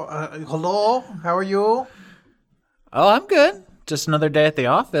 how are you? Oh, I'm good. Just another day at the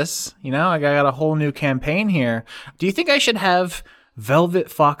office. I got a whole new campaign here. Do you think I should have Velvet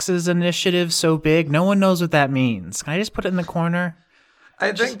Fox's initiative so big? No one knows what that means. Can I just put it in the corner?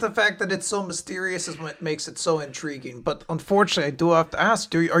 I think the fact that it's so mysterious is what makes it so intriguing. But unfortunately, I do have to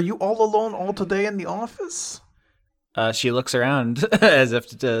ask, are you all alone all today in the office? She looks around as if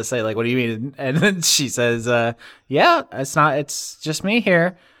to say, like, what do you mean? And then she says, yeah, it's just me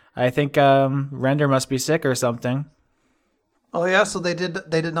here. I think Render must be sick or something. Oh yeah, so they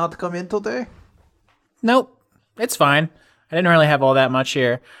did not come in today? Nope, it's fine. I didn't really have all that much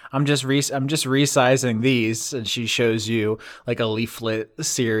here. I'm just resizing these, and she shows you like a leaflet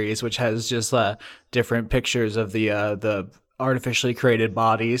series, which has just different pictures of the artificially created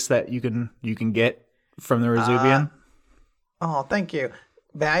bodies that you can get from the Rezubian. Oh, thank you.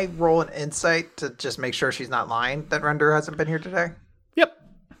 May I roll an insight to just make sure she's not lying that Render hasn't been here today? Yep.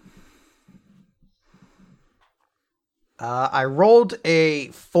 I rolled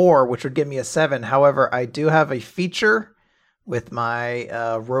a 4, which would give me a 7. However, I do have a feature with my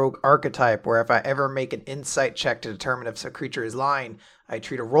rogue archetype where if I ever make an insight check to determine if a creature is lying, I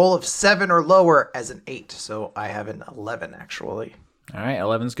treat a roll of 7 or lower as an 8. So I have an 11 actually. All right,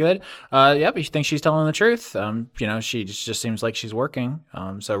 11's good. Yep, you think she's telling the truth. She just seems like she's working.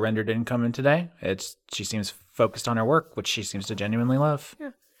 So Render didn't come in today. She seems focused on her work, which she seems to genuinely love.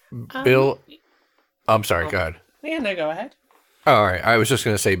 Yeah. Bill, I'm sorry, go ahead. Yeah, no, go ahead. Oh, all right, I was just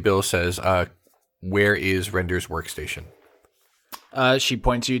going to say, Bill says, where is Render's workstation? She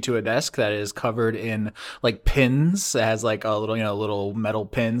points you to a desk that is covered in like pins. It has like a little, little metal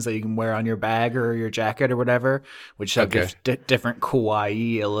pins that you can wear on your bag or your jacket or whatever, which have different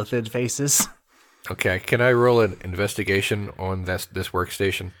kawaii illithid faces. Okay, can I roll an investigation on this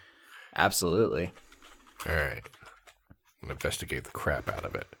workstation? Absolutely. All right, I'm gonna investigate the crap out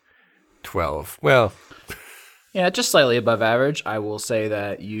of it. 12. Well, yeah, just slightly above average. I will say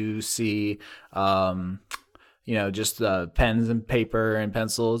that you see. Just pens and paper and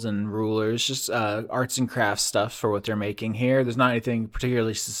pencils and rulers, just arts and crafts stuff for what they're making here. There's not anything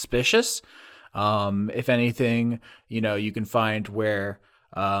particularly suspicious. If anything, you can find where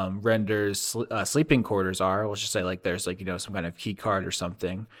Render's sleeping quarters are. Let's just say like there's like, some kind of key card or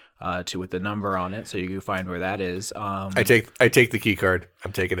something with the number on it, so you can find where that is. I take the key card.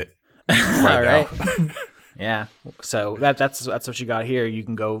 I'm taking it. All right. Yeah. So that's what you got here. You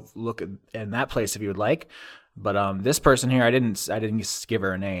can go look in that place if you would like. But this person here, I didn't give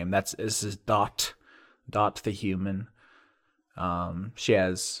her a name. This is Dot the human. She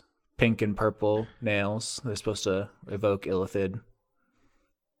has pink and purple nails. They're supposed to evoke Illithid.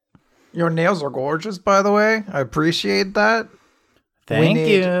 Your nails are gorgeous, by the way. I appreciate that. Thank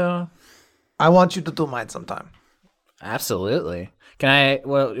you. I want you to do mine sometime. Absolutely. Can I?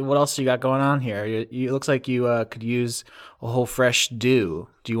 What else you got going on here? You looks like you could use a whole fresh dew.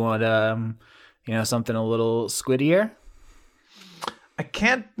 Do you want something a little squiddier? I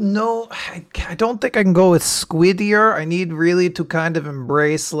can't. No, I don't think I can go with squiddier. I need really to kind of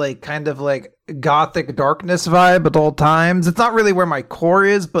embrace like gothic darkness vibe at all times. It's not really where my core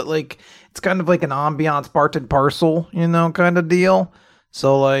is, but like it's kind of like an ambiance part and parcel, kind of deal.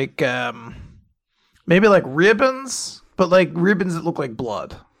 So like maybe like ribbons, but like ribbons that look like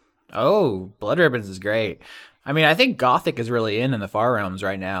blood. Oh, blood ribbons is great. I mean, I think Gothic is really in the Far Realms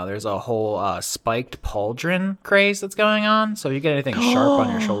right now. There's a whole spiked pauldron craze that's going on. So if you get anything sharp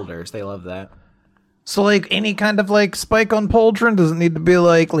on your shoulders, they love that. So like any kind of like spike on pauldron, does it need to be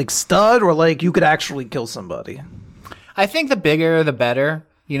like stud, or like you could actually kill somebody? I think the bigger the better,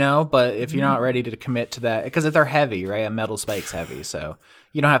 you know, but if you're not ready to commit to that, because they're heavy, right? A metal spike's heavy, so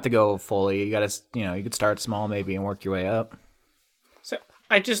you don't have to go fully. You gotta, you could start small maybe and work your way up. So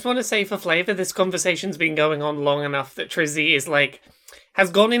I just want to say for flavor, this conversation's been going on long enough that Trizzy is like, has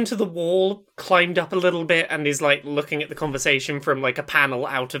gone into the wall, climbed up a little bit, and is like looking at the conversation from like a panel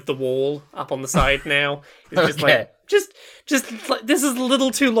out of the wall up on the side now. It's just Okay. like, just like, this is a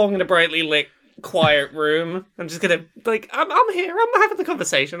little too long in a brightly lit, quiet room. I'm just gonna, like, I'm here, I'm having the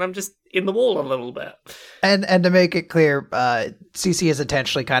conversation, I'm just in the wall a little bit. And to make it clear, CC is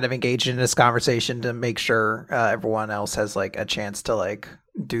intentionally kind of engaged in this conversation to make sure everyone else has like a chance to like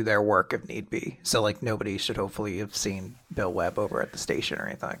do their work if need be. So like nobody should hopefully have seen Bill Webb over at the station or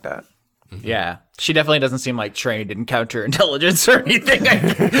anything like that. Yeah, she definitely doesn't seem like trained in counterintelligence or anything.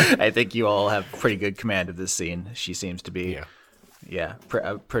 I think you all have pretty good command of this scene. She seems to be,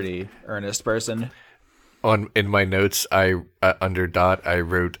 a pretty earnest person. In my notes, I under dot I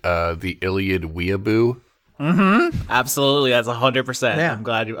wrote the Iliad weeaboo. Absolutely, that's 100%. Yeah. I'm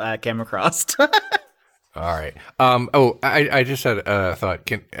glad I came across. All right. I just had a thought.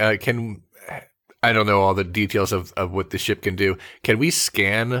 Can I don't know all the details of what the ship can do. Can we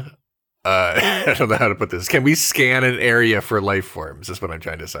scan? I don't know how to put this. Can we scan an area for life forms? Is what I'm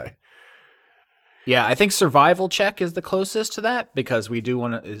trying to say. Yeah, I think survival check is the closest to that, because we do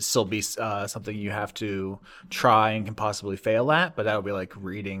want to still be something you have to try and can possibly fail at, but that would be like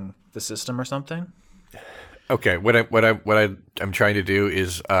reading the system or something. Okay, what I'm trying to do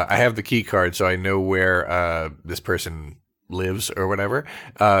is I have the key card, so I know where this person lives or whatever.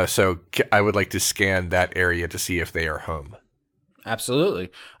 So I would like to scan that area to see if they are home.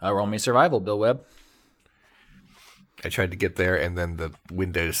 Absolutely. Roll me survival, Bill Webb. I tried to get there, and then the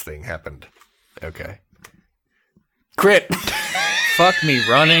Windows thing happened. Okay. Crit. Fuck me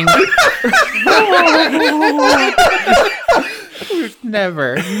running. We've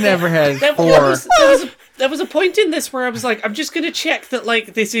never had There was a point in this where I was like, I'm just going to check that,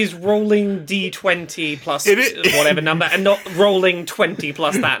 like, this is rolling D20 plus whatever number, and not rolling 20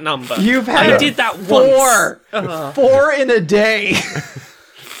 plus that number. You've had I did that once. 4 in a day.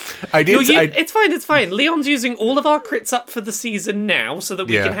 I did. It's fine. Leon's using all of our crits up for the season now, so that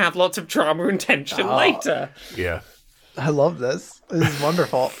we can have lots of drama and tension later. Yeah. I love this. This is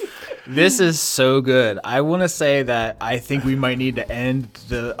wonderful. This is so good. I want to say that I think we might need to end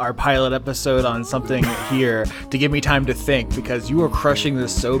our pilot episode on something here to give me time to think, because you were crushing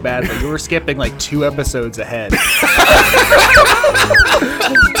this so bad that you were skipping like 2 episodes ahead.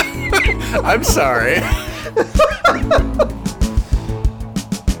 I'm sorry.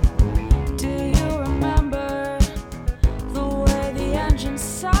 Do you remember the way the engine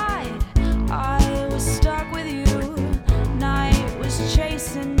sighed? I was stuck with you. Night was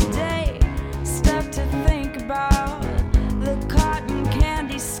chasing day. Stuck to think about the cotton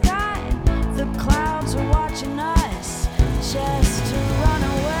candy sky. The clouds were watching us just to run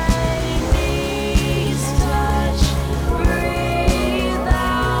away. Knees touch, breathe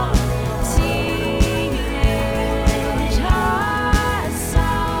out. Teenage heart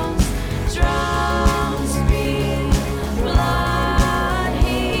sounds, drums beat, blood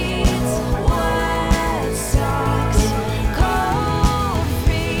heats, wet socks, cold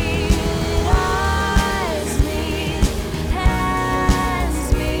feet, eyes meet, hands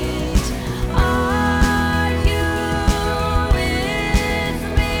meet. Are you with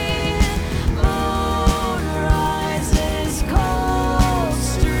me? Moon rises, cold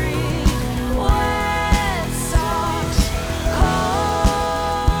street, wet socks, cold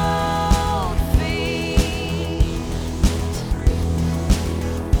feet.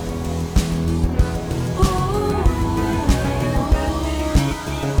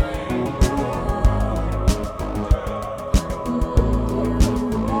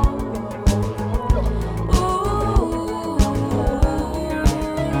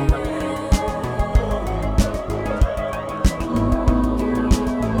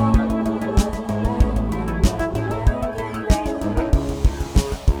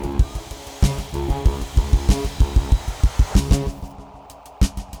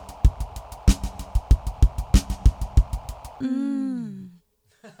 Ooh.